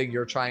not something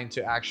you're trying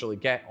to actually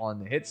get on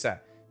the hit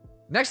set.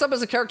 Next up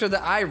is a character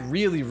that I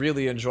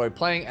really enjoy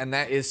playing, and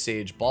that is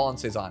Sage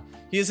Balancezon.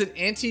 He is an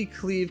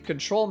anti-cleave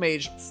control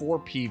mage for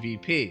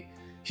PvP.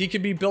 He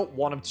can be built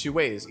one of 2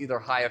 ways, either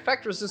high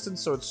effect resistance,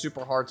 so it's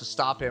super hard to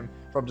stop him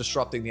from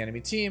disrupting the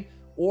enemy team,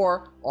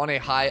 or on a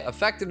high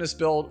effectiveness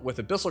build with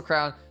Abyssal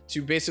Crown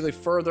to basically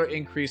further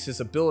increase his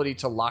ability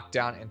to lock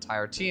down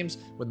entire teams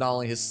with not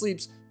only his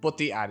sleeps, but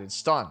the added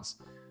stuns.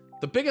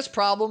 The biggest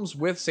problems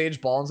with Sage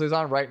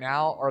Balancezon right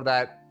now are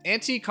that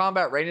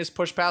anti-combat readiness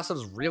push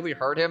passives really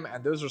hurt him,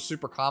 and those are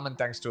super common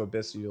thanks to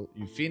Abyssal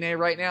Euphine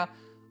right now.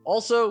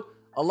 Also,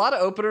 a lot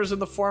of openers in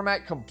the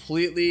format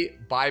completely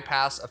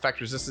bypass effect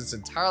resistance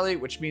entirely,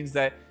 which means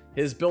that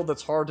his build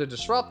that's hard to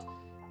disrupt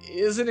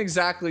isn't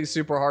exactly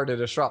super hard to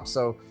disrupt,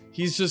 so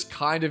he's just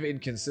kind of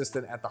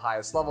inconsistent at the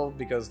highest level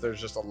because there's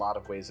just a lot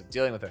of ways of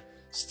dealing with it.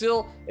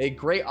 Still a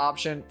great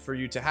option for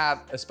you to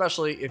have,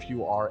 especially if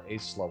you are a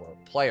slower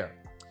player.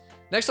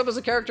 Next up is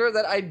a character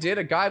that I did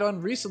a guide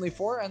on recently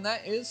for, and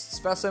that is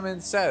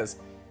Specimen Says.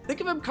 Think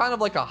of him kind of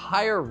like a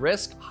higher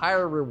risk,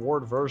 higher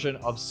reward version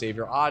of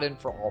Savior Auden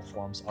for all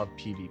forms of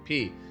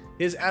PvP.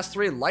 His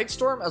S3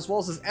 Lightstorm as well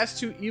as his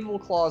S2 Evil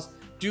Claws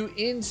do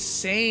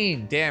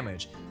insane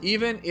damage,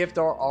 even if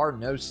there are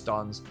no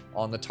stuns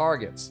on the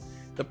targets.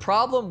 The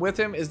problem with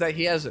him is that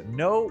he has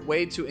no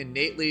way to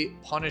innately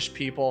punish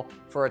people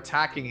for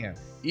attacking him.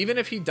 Even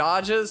if he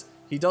dodges,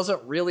 he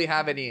doesn't really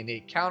have any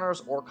innate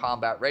counters or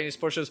combat readiness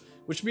pushes,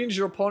 which means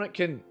your opponent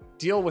can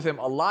deal with him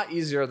a lot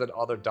easier than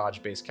other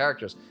dodge-based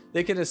characters.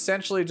 They can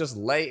essentially just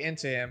lay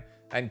into him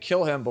and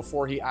kill him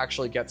before he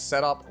actually gets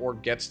set up or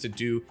gets to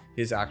do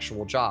his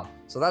actual job.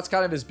 So that's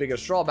kind of his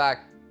biggest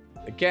drawback.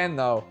 Again,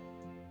 though,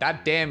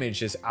 that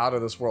damage is out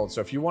of this world.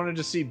 So if you wanted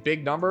to see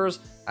big numbers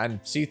and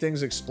see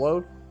things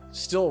explode,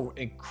 still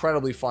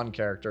incredibly fun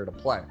character to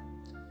play.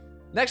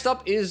 Next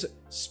up is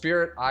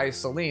Spirit Eye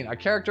Selene, a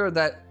character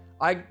that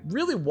I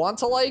really want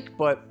to like,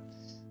 but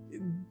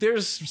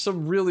there's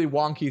some really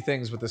wonky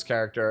things with this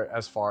character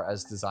as far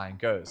as design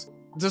goes.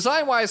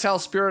 Design-wise, how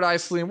Spirit Eye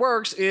Selene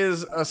works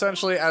is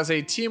essentially as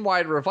a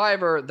team-wide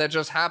reviver that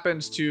just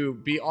happens to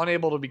be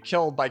unable to be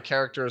killed by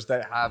characters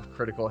that have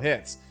critical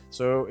hits.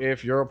 So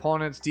if your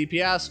opponent's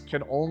DPS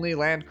can only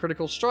land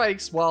critical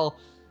strikes, well,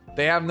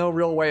 they have no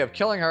real way of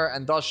killing her,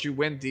 and thus you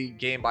win the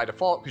game by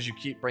default because you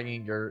keep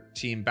bringing your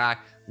team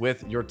back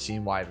with your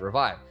team-wide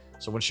revive.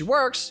 So when she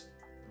works,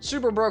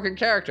 super broken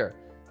character.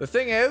 The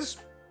thing is,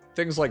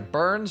 things like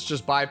burns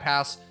just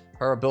bypass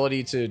her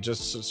ability to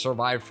just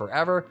survive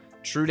forever.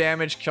 True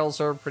damage kills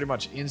her pretty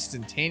much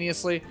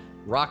instantaneously.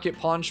 Rocket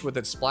punch with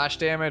its splash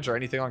damage or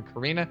anything on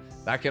Karina,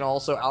 that can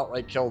also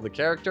outright kill the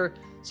character.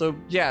 So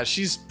yeah,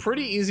 she's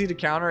pretty easy to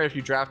counter if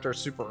you draft her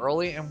super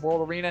early in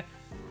World Arena.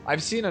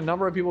 I've seen a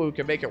number of people who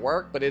can make it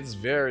work, but it's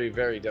very,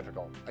 very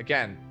difficult.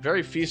 Again,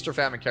 very feast or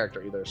famine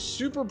character, either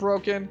super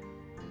broken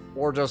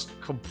or just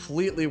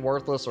completely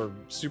worthless or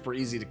super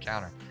easy to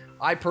counter.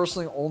 I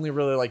personally only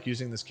really like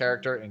using this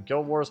character in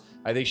Guild Wars.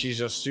 I think she's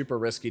just super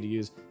risky to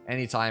use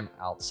anytime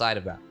outside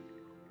of that.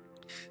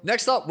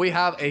 Next up, we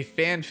have a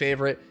fan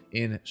favorite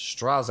in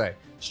Straze.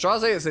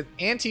 Straze is an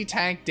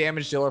anti-tank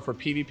damage dealer for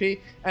PvP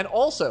and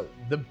also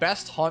the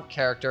best hunt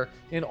character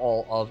in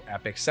all of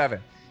Epic 7.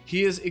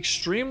 He is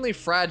extremely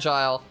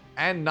fragile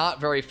and not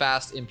very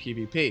fast in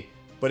PvP,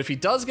 but if he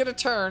does get a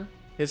turn,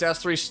 his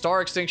S3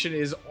 Star Extinction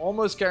is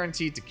almost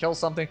guaranteed to kill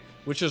something,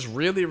 which is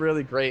really,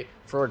 really great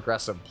for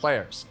aggressive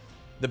players.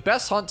 The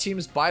best hunt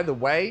teams, by the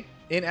way,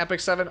 in Epic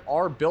 7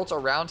 are built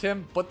around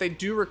him, but they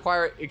do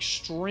require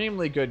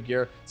extremely good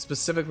gear,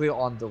 specifically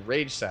on the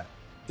Rage set.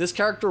 This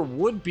character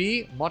would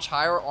be much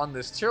higher on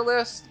this tier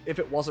list if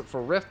it wasn't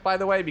for Rift, by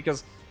the way,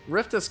 because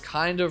Rift has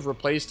kind of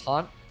replaced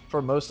Hunt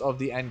for most of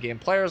the endgame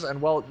players,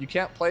 and well, you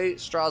can't play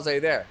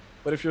Straze there.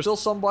 But if you're still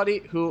somebody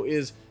who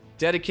is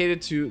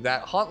dedicated to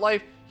that Hunt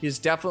life, he's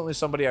definitely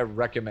somebody I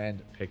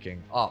recommend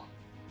picking up.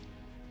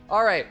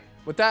 All right,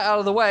 with that out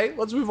of the way,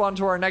 let's move on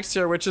to our next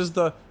tier, which is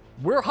the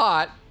we're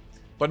hot,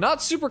 but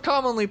not super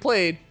commonly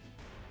played,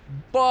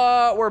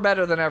 but we're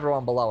better than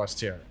everyone below us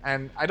tier.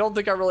 And I don't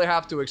think I really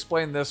have to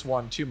explain this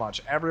one too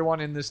much. Everyone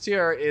in this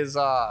tier is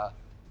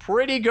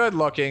pretty good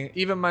looking.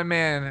 Even my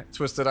man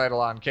Twisted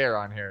Eidolon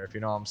Charon here, if you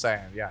know what I'm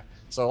saying. Yeah.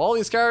 So all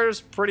these characters,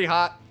 pretty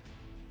hot.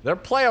 They're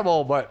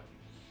playable, but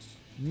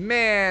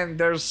man,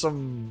 there's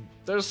some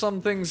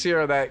things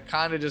here that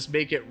kind of just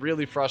make it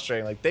really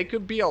frustrating. Like, they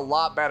could be a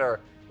lot better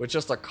with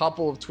just a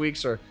couple of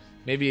tweaks or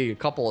maybe a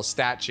couple of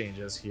stat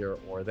changes here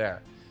or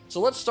there. So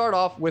let's start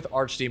off with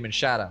Archdemon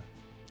Shadow.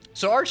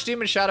 So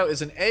Archdemon Shadow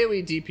is an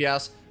AoE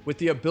DPS with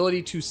the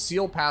ability to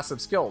seal passive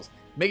skills,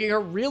 making her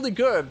really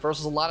good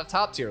versus a lot of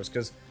top tiers,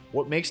 because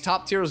what makes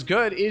top tiers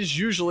good is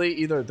usually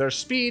either their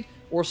speed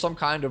or some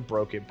kind of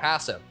broken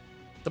passive.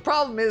 The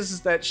problem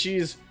is that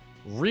she's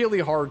really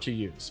hard to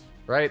use,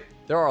 right?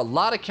 There are a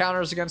lot of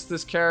counters against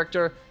this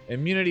character.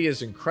 Immunity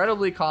is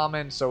incredibly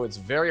common, so it's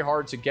very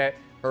hard to get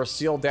her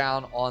seal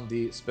down on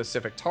the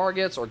specific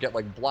targets or get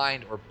like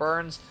blind or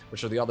burns,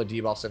 which are the other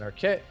debuffs in her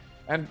kit.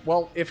 And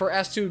well, if her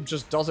S2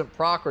 just doesn't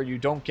proc or you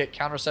don't get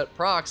counter set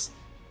procs,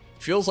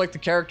 feels like the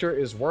character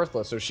is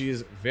worthless. So she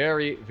is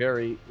very,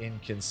 very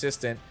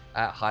inconsistent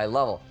at high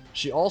level.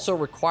 She also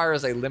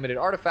requires a limited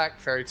artifact,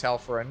 Fairy Tale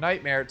for a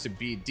Nightmare, to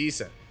be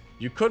decent.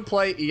 You could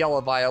play Yellow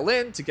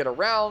Violin to get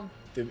around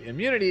the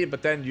immunity,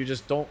 but then you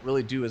just don't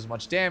really do as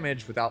much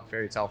damage without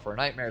Fairy Tale for a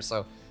Nightmare.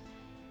 So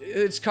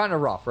it's kind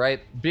of rough, right?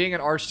 Being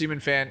an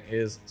Archdemon fan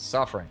is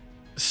suffering.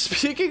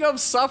 Speaking of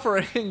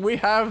suffering, we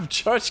have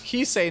Judge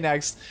Kisei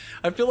next.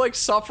 I feel like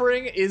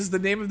suffering is the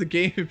name of the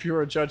game if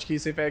you're a Judge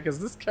Kisei fan, because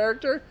this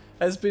character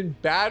has been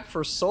bad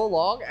for so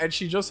long, and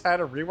she just had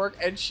a rework,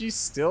 and she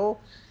still,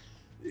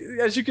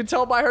 as you can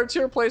tell by her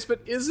tier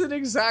placement, isn't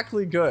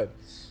exactly good.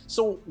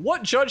 So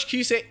what Judge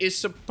Kisei is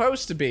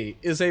supposed to be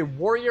is a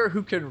warrior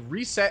who can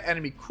reset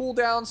enemy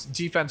cooldowns,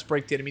 defense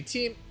break the enemy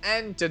team,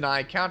 and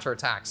deny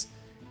counterattacks.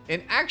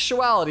 In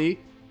actuality,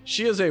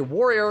 she is a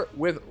warrior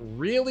with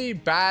really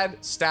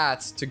bad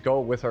stats to go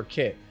with her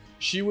kit.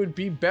 She would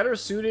be better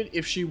suited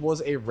if she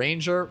was a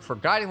ranger for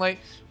Guiding Light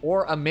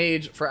or a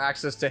mage for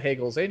access to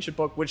Hagel's Ancient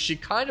Book, which she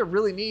kind of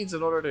really needs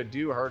in order to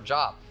do her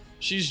job.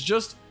 She's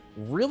just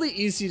really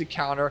easy to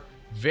counter,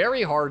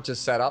 very hard to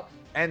set up,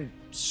 and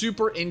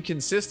super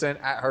inconsistent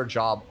at her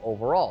job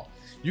overall.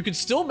 You can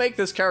still make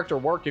this character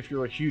work if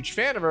you're a huge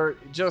fan of her,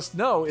 just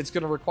know it's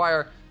going to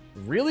require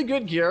really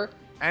good gear,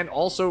 and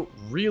also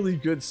really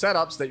good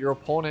setups that your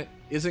opponent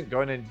isn't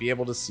going to be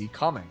able to see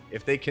coming.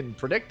 If they can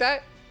predict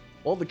that,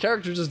 well, the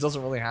character just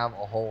doesn't really have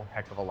a whole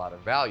heck of a lot of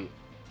value.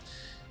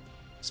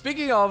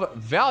 Speaking of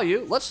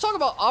value, let's talk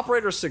about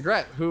Operator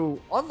Cigarette, who,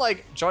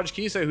 unlike Judge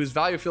Kise, whose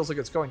value feels like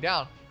it's going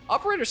down,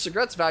 Operator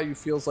Cigarette's value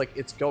feels like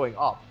it's going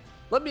up.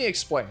 Let me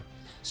explain.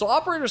 So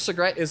Operator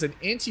Cigarette is an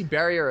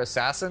anti-barrier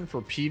assassin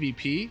for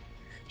PvP.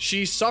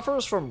 She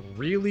suffers from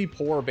really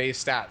poor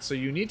base stats, so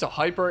you need to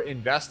hyper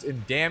invest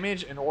in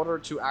damage in order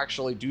to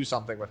actually do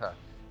something with her.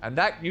 And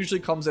that usually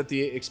comes at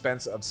the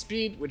expense of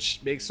speed, which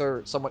makes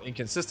her somewhat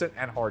inconsistent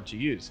and hard to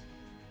use.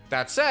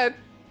 That said,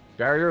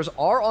 barriers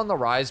are on the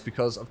rise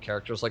because of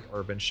characters like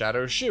Urban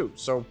Shadow Choux,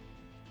 so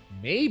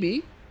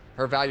maybe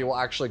her value will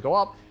actually go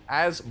up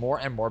as more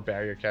and more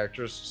barrier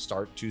characters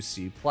start to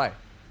see play.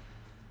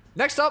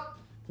 Next up,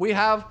 we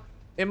have,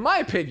 in my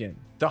opinion,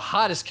 the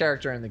hottest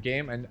character in the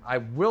game, and I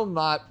will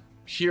not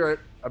hear it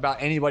about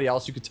anybody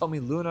else. You could tell me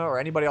Luna or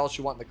anybody else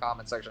you want in the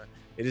comment section.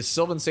 It is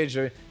Sylvan Sage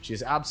Vivian. She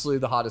is absolutely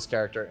the hottest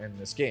character in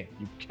this game.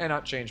 You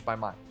cannot change my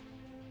mind.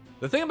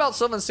 The thing about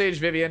Sylvan Sage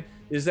Vivian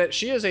is that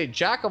she is a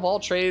jack of all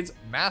trades,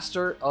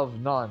 master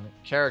of none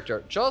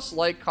character, just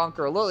like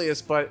Conqueror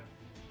Lilias, but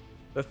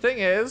the thing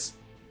is,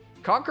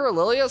 Conqueror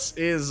Lilias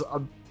is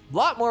a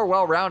lot more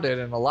well-rounded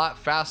and a lot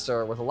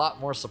faster with a lot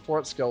more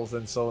support skills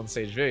than Sylvan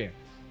Sage Vivian.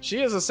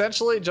 She is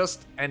essentially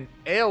just an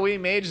AoE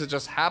mage that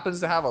just happens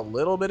to have a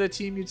little bit of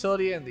team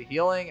utility in the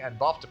healing and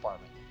buff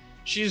department.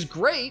 She's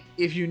great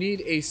if you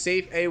need a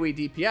safe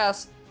AoE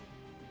DPS,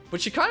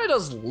 but she kind of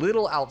does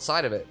little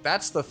outside of it.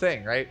 That's the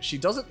thing, right? She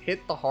doesn't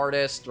hit the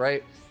hardest,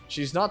 right?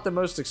 She's not the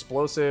most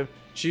explosive.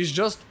 She's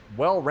just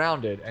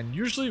well-rounded, and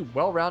usually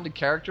well-rounded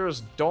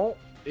characters don't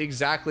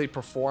exactly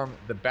perform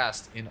the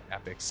best in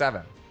Epic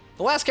 7.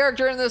 The last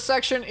character in this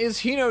section is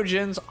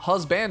Hinojin's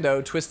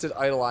husbando, Twisted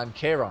Eidolon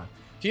Keiron.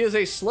 He is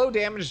a slow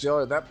damage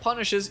dealer that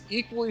punishes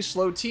equally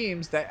slow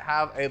teams that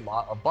have a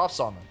lot of buffs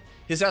on them.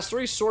 His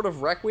S3 Sword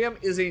of Requiem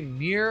is a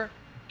near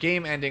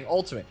game-ending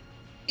ultimate,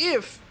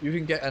 if you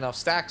can get enough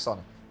stacks on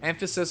it.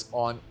 Emphasis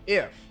on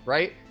if,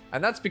 right?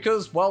 And that's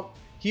because, well,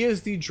 he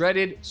is the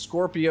dreaded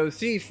Scorpio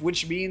Thief,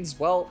 which means,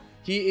 well,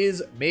 he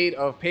is made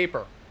of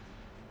paper.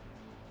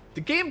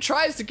 The game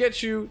tries to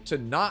get you to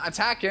not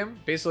attack him,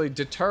 basically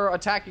deter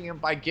attacking him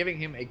by giving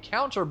him a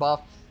counter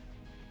buff,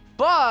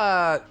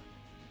 but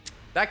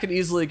that could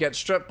easily get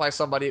stripped by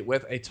somebody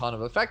with a ton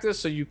of effectives,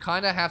 so you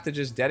kind of have to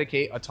just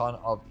dedicate a ton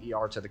of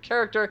ER to the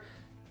character.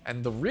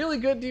 And the really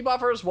good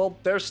debuffers, well,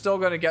 they're still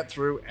going to get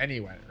through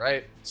anyway,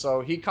 right? So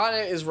he kind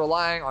of is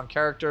relying on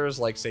characters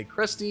like, say,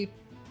 Christie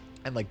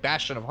and like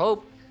Bastion of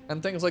Hope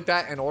and things like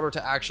that in order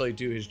to actually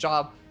do his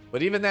job.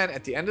 But even then,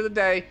 at the end of the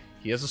day,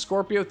 he is a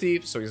Scorpio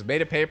Thief, so he's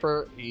made of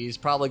paper. He's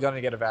probably going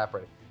to get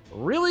evaporated.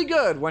 Really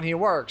good when he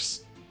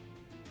works,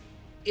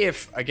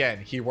 if, again,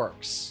 he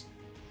works.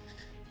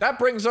 That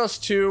brings us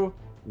to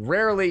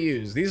rarely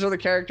used. These are the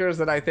characters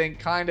that I think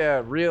kind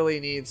of really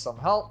need some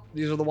help.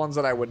 These are the ones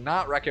that I would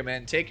not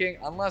recommend taking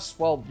unless,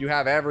 well, you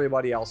have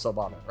everybody else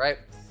above it, right?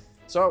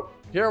 So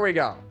here we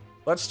go.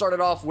 Let's start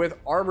it off with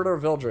Arbiter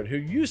Vildred, who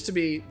used to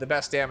be the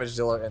best damage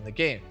dealer in the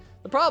game.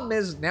 The problem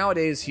is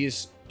nowadays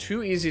he's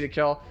too easy to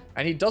kill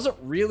and he doesn't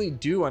really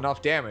do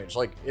enough damage.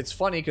 Like, it's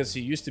funny because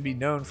he used to be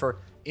known for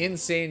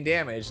insane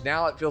damage.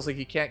 Now it feels like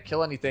he can't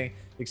kill anything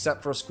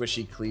except for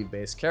squishy cleave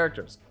based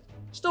characters.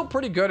 Still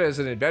pretty good as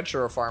an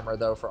adventurer farmer,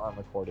 though, for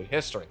unrecorded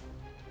history.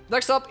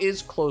 Next up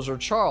is Closer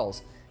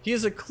Charles. He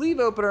is a cleave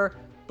opener,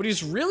 but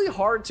he's really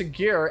hard to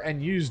gear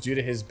and use due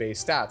to his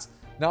base stats.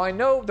 Now, I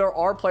know there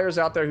are players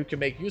out there who can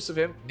make use of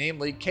him,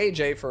 namely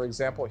KJ, for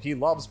example. He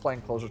loves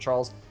playing Closer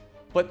Charles,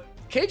 but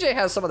KJ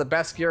has some of the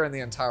best gear in the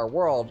entire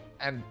world,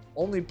 and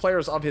only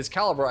players of his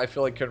caliber, I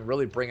feel like, can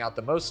really bring out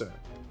the most in it.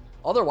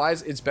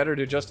 Otherwise, it's better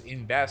to just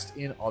invest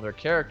in other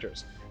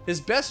characters. His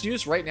best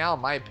use right now,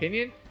 in my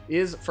opinion,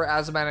 is for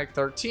Astromancer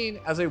 13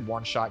 as a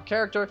one-shot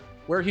character,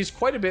 where he's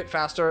quite a bit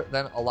faster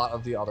than a lot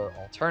of the other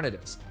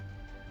alternatives.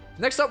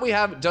 Next up, we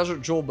have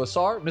Desert Jewel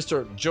Basar,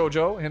 Mr.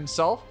 Jojo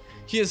himself.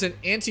 He is an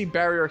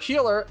anti-barrier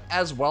healer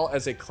as well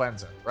as a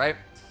cleanser, right?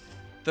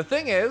 The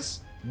thing is,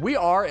 we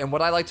are in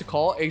what I like to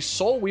call a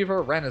Soul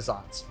Weaver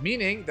renaissance,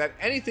 meaning that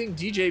anything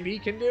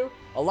DJB can do,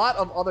 a lot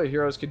of other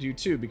heroes can do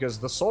too, because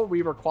the Soul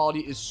Weaver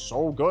quality is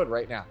so good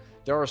right now.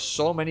 There are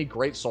so many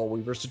great Soul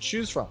Weavers to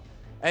choose from.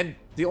 And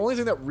the only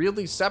thing that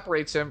really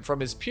separates him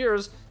from his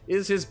peers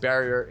is his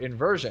barrier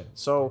inversion.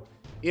 So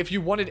if you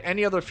wanted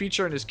any other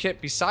feature in his kit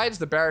besides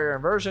the barrier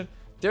inversion,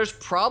 there's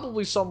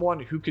probably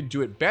someone who could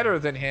do it better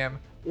than him,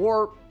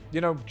 or,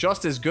 you know,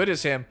 just as good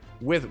as him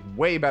with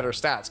way better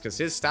stats, because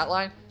his stat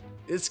line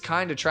is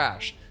kind of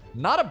trash.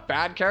 Not a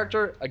bad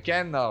character.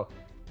 Again, though,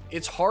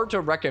 it's hard to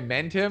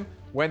recommend him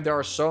when there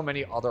are so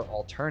many other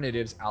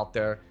alternatives out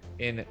there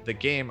in the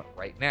game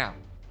right now.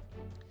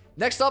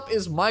 Next up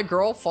is my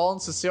girl, Fallen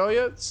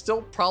Cecilia.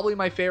 Still probably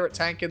my favorite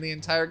tank in the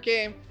entire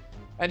game.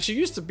 And she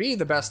used to be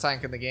the best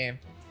tank in the game.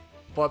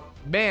 But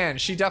man,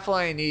 she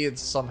definitely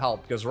needs some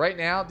help. Because right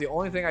now, the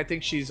only thing I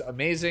think she's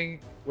amazing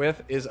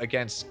with is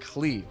against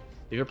cleave.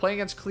 If you're playing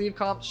against cleave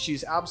comps,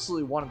 she's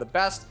absolutely one of the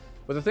best.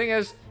 But the thing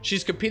is,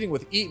 she's competing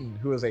with Eaton,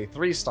 who is a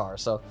 3-star.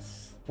 So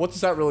what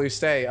does that really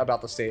say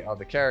about the state of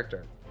the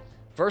character?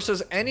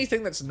 Versus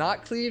anything that's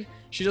not cleave,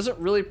 she doesn't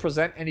really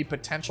present any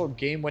potential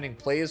game-winning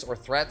plays or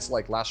threats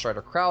like Last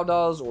Strider Krau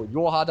does, or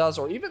Yoha does,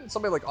 or even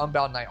somebody like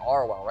Unbound Knight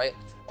Arwell, right?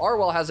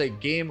 Arwell has a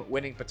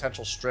game-winning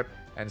potential strip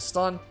and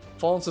stun.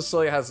 Fallen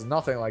Cecilia has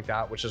nothing like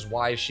that, which is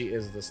why she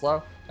is this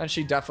low, and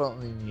she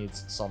definitely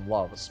needs some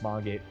love.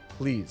 Smilegate,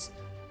 please.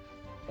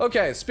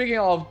 Okay, speaking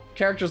of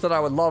characters that I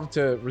would love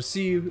to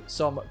receive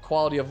some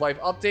quality of life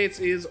updates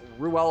is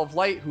Ruel of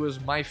Light, who is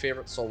my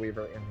favorite Soul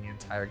Weaver in the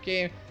entire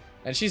game,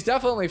 and she's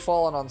definitely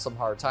fallen on some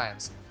hard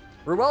times.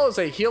 Ruel is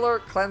a healer,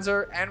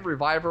 cleanser, and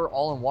reviver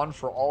all in one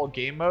for all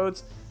game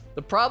modes.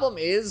 The problem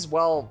is,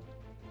 well,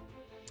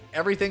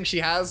 everything she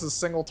has is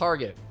single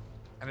target,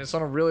 and it's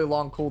on a really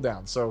long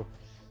cooldown. So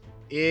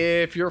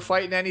if you're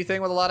fighting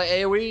anything with a lot of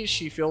AoE,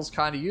 she feels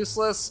kind of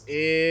useless.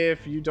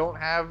 If you don't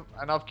have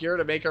enough gear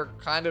to make her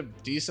kind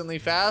of decently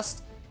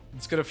fast,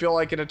 it's going to feel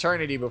like an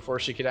eternity before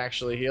she can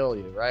actually heal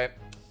you, right?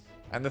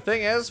 And the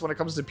thing is, when it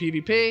comes to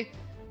PvP,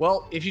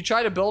 well, if you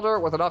try to build her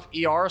with enough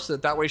ER so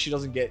that way she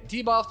doesn't get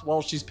debuffed,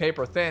 well, she's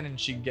paper thin and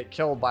she can get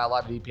killed by a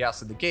lot of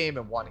DPS in the game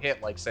in one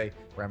hit, like, say,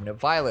 Remnant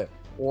Violet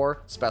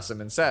or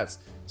Specimen Says.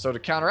 So to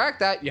counteract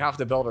that, you have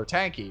to build her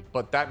tanky,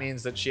 but that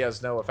means that she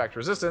has no effect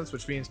resistance,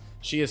 which means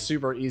she is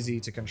super easy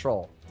to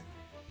control.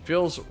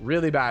 Feels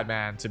really bad,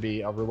 man, to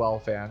be a Ruel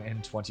fan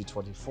in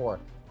 2024.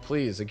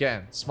 Please,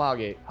 again,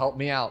 Smilegate, help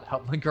me out.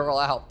 Help my girl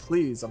out,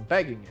 please. I'm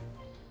begging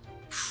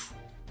you.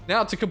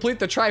 Now, to complete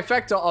the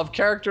trifecta of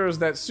characters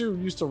that Sue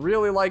used to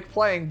really like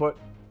playing but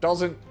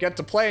doesn't get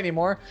to play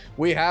anymore,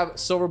 we have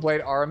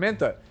Silverblade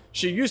Araminta.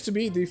 She used to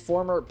be the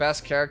former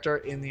best character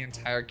in the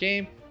entire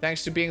game,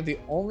 thanks to being the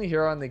only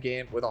hero in the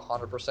game with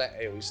 100%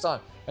 AoE stun.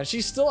 And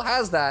she still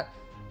has that.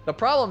 The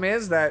problem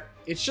is that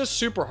it's just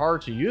super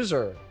hard to use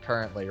her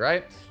currently,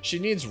 right? She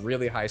needs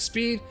really high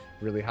speed,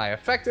 really high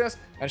effectiveness,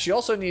 and she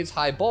also needs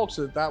high bulk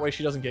so that way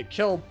she doesn't get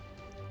killed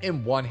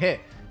in one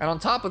hit. And on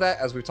top of that,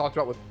 as we talked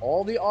about with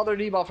all the other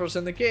debuffers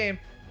in the game,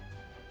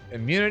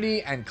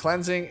 immunity and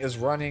cleansing is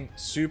running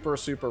super,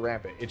 super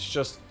rampant. It's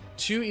just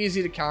too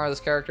easy to counter this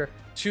character,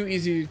 too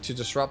easy to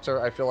disrupt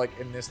her, I feel like,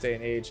 in this day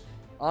and age.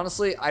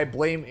 Honestly, I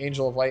blame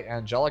Angel of Light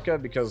Angelica,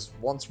 because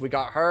once we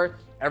got her,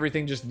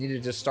 everything just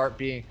needed to start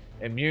being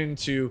immune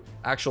to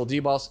actual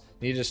debuffs,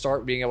 needed to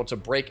start being able to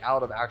break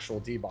out of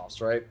actual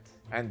debuffs, right?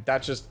 And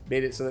that just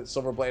made it so that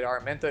Silverblade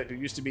Araminta, who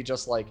used to be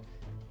just like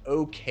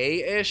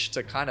okay-ish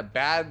to kind of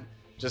bad,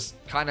 just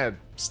kind of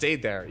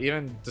stayed there,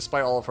 even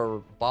despite all of her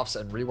buffs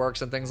and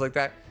reworks and things like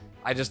that.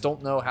 I just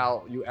don't know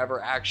how you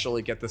ever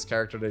actually get this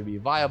character to be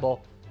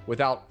viable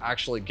without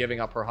actually giving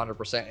up her 100%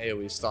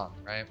 AoE stun,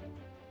 right?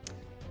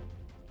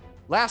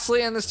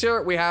 Lastly, in this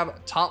tier, we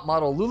have top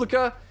model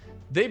Lilica.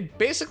 They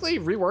basically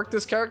reworked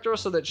this character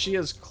so that she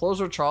is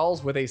Closer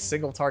Charles with a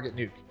single target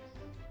nuke.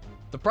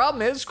 The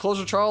problem is,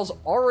 Closer Charles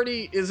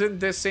already is in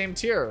this same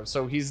tier,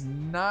 so he's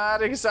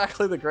not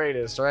exactly the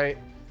greatest, right?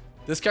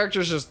 This character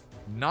is just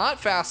not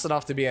fast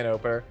enough to be an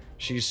opener.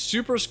 She's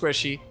super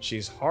squishy,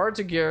 she's hard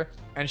to gear,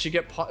 and she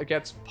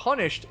gets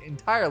punished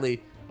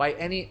entirely by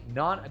any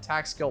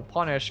non-attack skill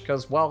punish,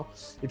 because, well,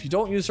 if you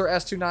don't use her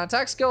S2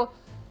 non-attack skill,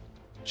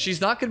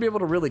 she's not going to be able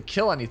to really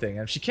kill anything.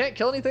 And if she can't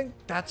kill anything,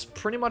 that's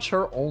pretty much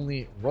her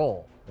only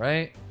role,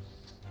 right?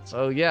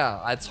 So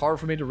yeah, it's hard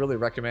for me to really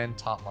recommend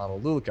top model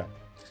Lilica.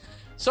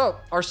 So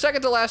our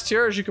second to last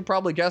tier, as you could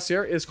probably guess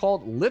here, is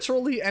called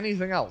Literally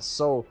Anything Else.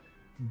 So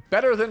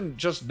better than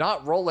just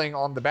not rolling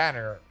on the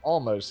banner,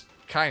 almost,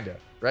 kinda,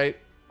 right?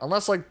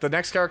 Unless, like, the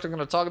next character I'm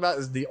going to talk about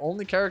is the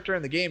only character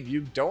in the game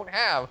you don't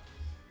have,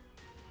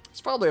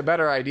 it's probably a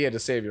better idea to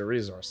save your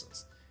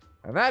resources.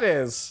 And that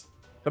is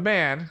the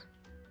man,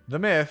 the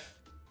myth,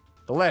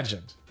 the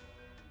legend,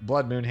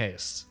 Blood Moon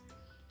Haste.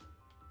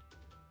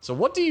 So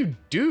what do you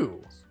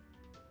do?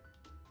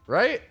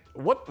 Right?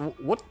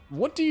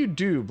 What do you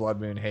do, Blood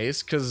Moon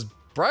Haste? Because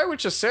Briar with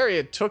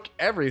Iseria took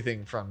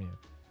everything from you.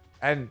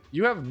 And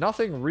you have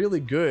nothing really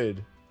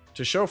good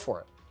to show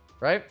for it,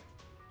 right?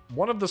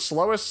 One of the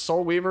slowest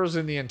Soul Weavers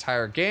in the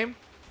entire game.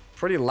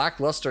 Pretty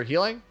lackluster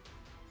healing.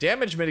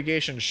 Damage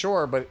mitigation,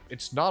 sure, but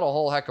it's not a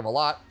whole heck of a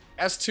lot.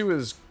 S2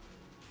 is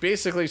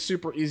basically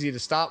super easy to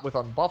stop with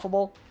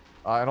Unbuffable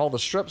and all the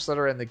strips that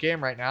are in the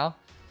game right now.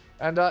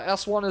 And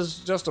S1 is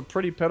just a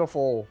pretty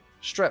pitiful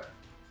strip.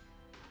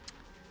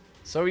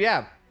 So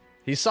yeah,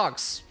 he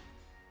sucks.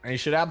 And he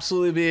should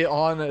absolutely be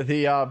on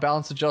the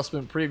balance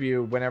adjustment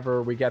preview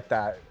whenever we get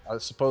that.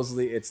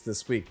 Supposedly it's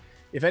this week.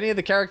 If any of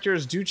the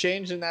characters do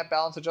change in that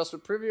balance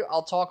adjustment preview,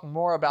 I'll talk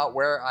more about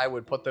where I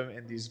would put them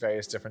in these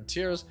various different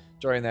tiers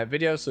during that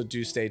video, so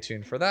do stay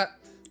tuned for that.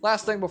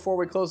 Last thing before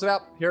we close it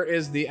out, here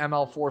is the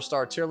ML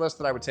 4-star tier list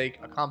that I would take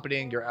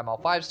accompanying your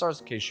ML 5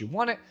 stars in case you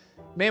want it.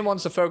 Main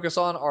ones to focus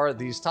on are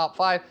these top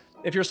 5.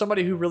 If you're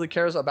somebody who really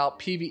cares about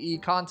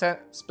PvE content,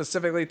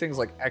 specifically things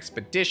like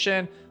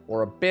Expedition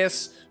or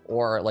Abyss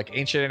or like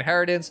Ancient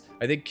Inheritance,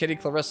 I think Kitty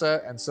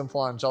Clarissa and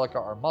Sinful Angelica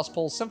are must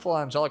pulls. Sinful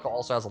Angelica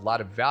also has a lot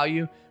of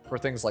value for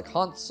things like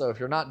hunts. So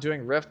if you're not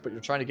doing Rift, but you're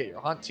trying to get your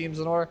hunt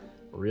teams in order,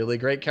 really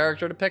great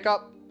character to pick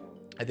up.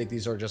 I think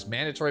these are just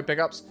mandatory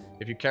pickups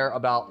if you care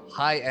about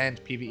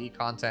high-end PvE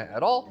content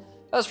at all.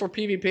 As for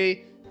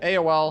PvP,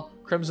 AOL,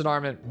 Crimson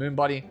Armament, Moon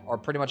Buddy are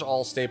pretty much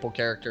all staple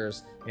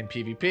characters in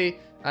PvP.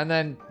 And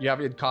then you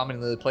have it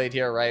commonly played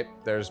here, right?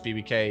 There's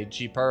BBK,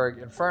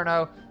 G-Purg,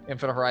 Inferno,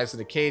 Infinite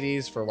Horizon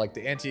Acades for like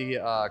the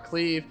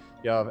anti-cleave.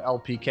 You have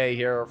LPK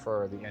here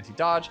for the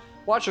anti-dodge.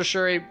 Watcher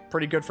Shuri,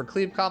 pretty good for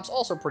cleave comps,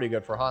 also pretty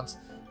good for hunts.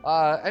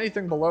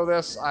 Anything below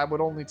this, I would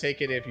only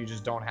take it if you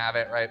just don't have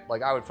it, right?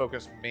 Like, I would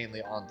focus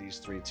mainly on these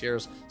 3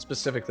 tiers,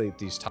 specifically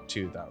these top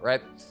 2 though,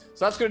 right?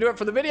 So that's going to do it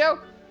for the video.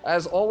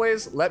 As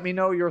always, let me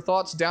know your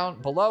thoughts down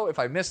below if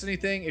I missed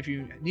anything. If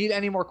you need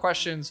any more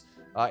questions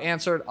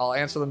answered, I'll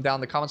answer them down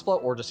in the comments below,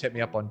 or just hit me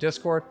up on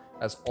Discord.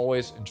 As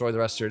always, enjoy the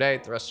rest of your day,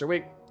 the rest of your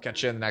week.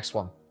 Catch you in the next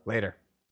one. Later.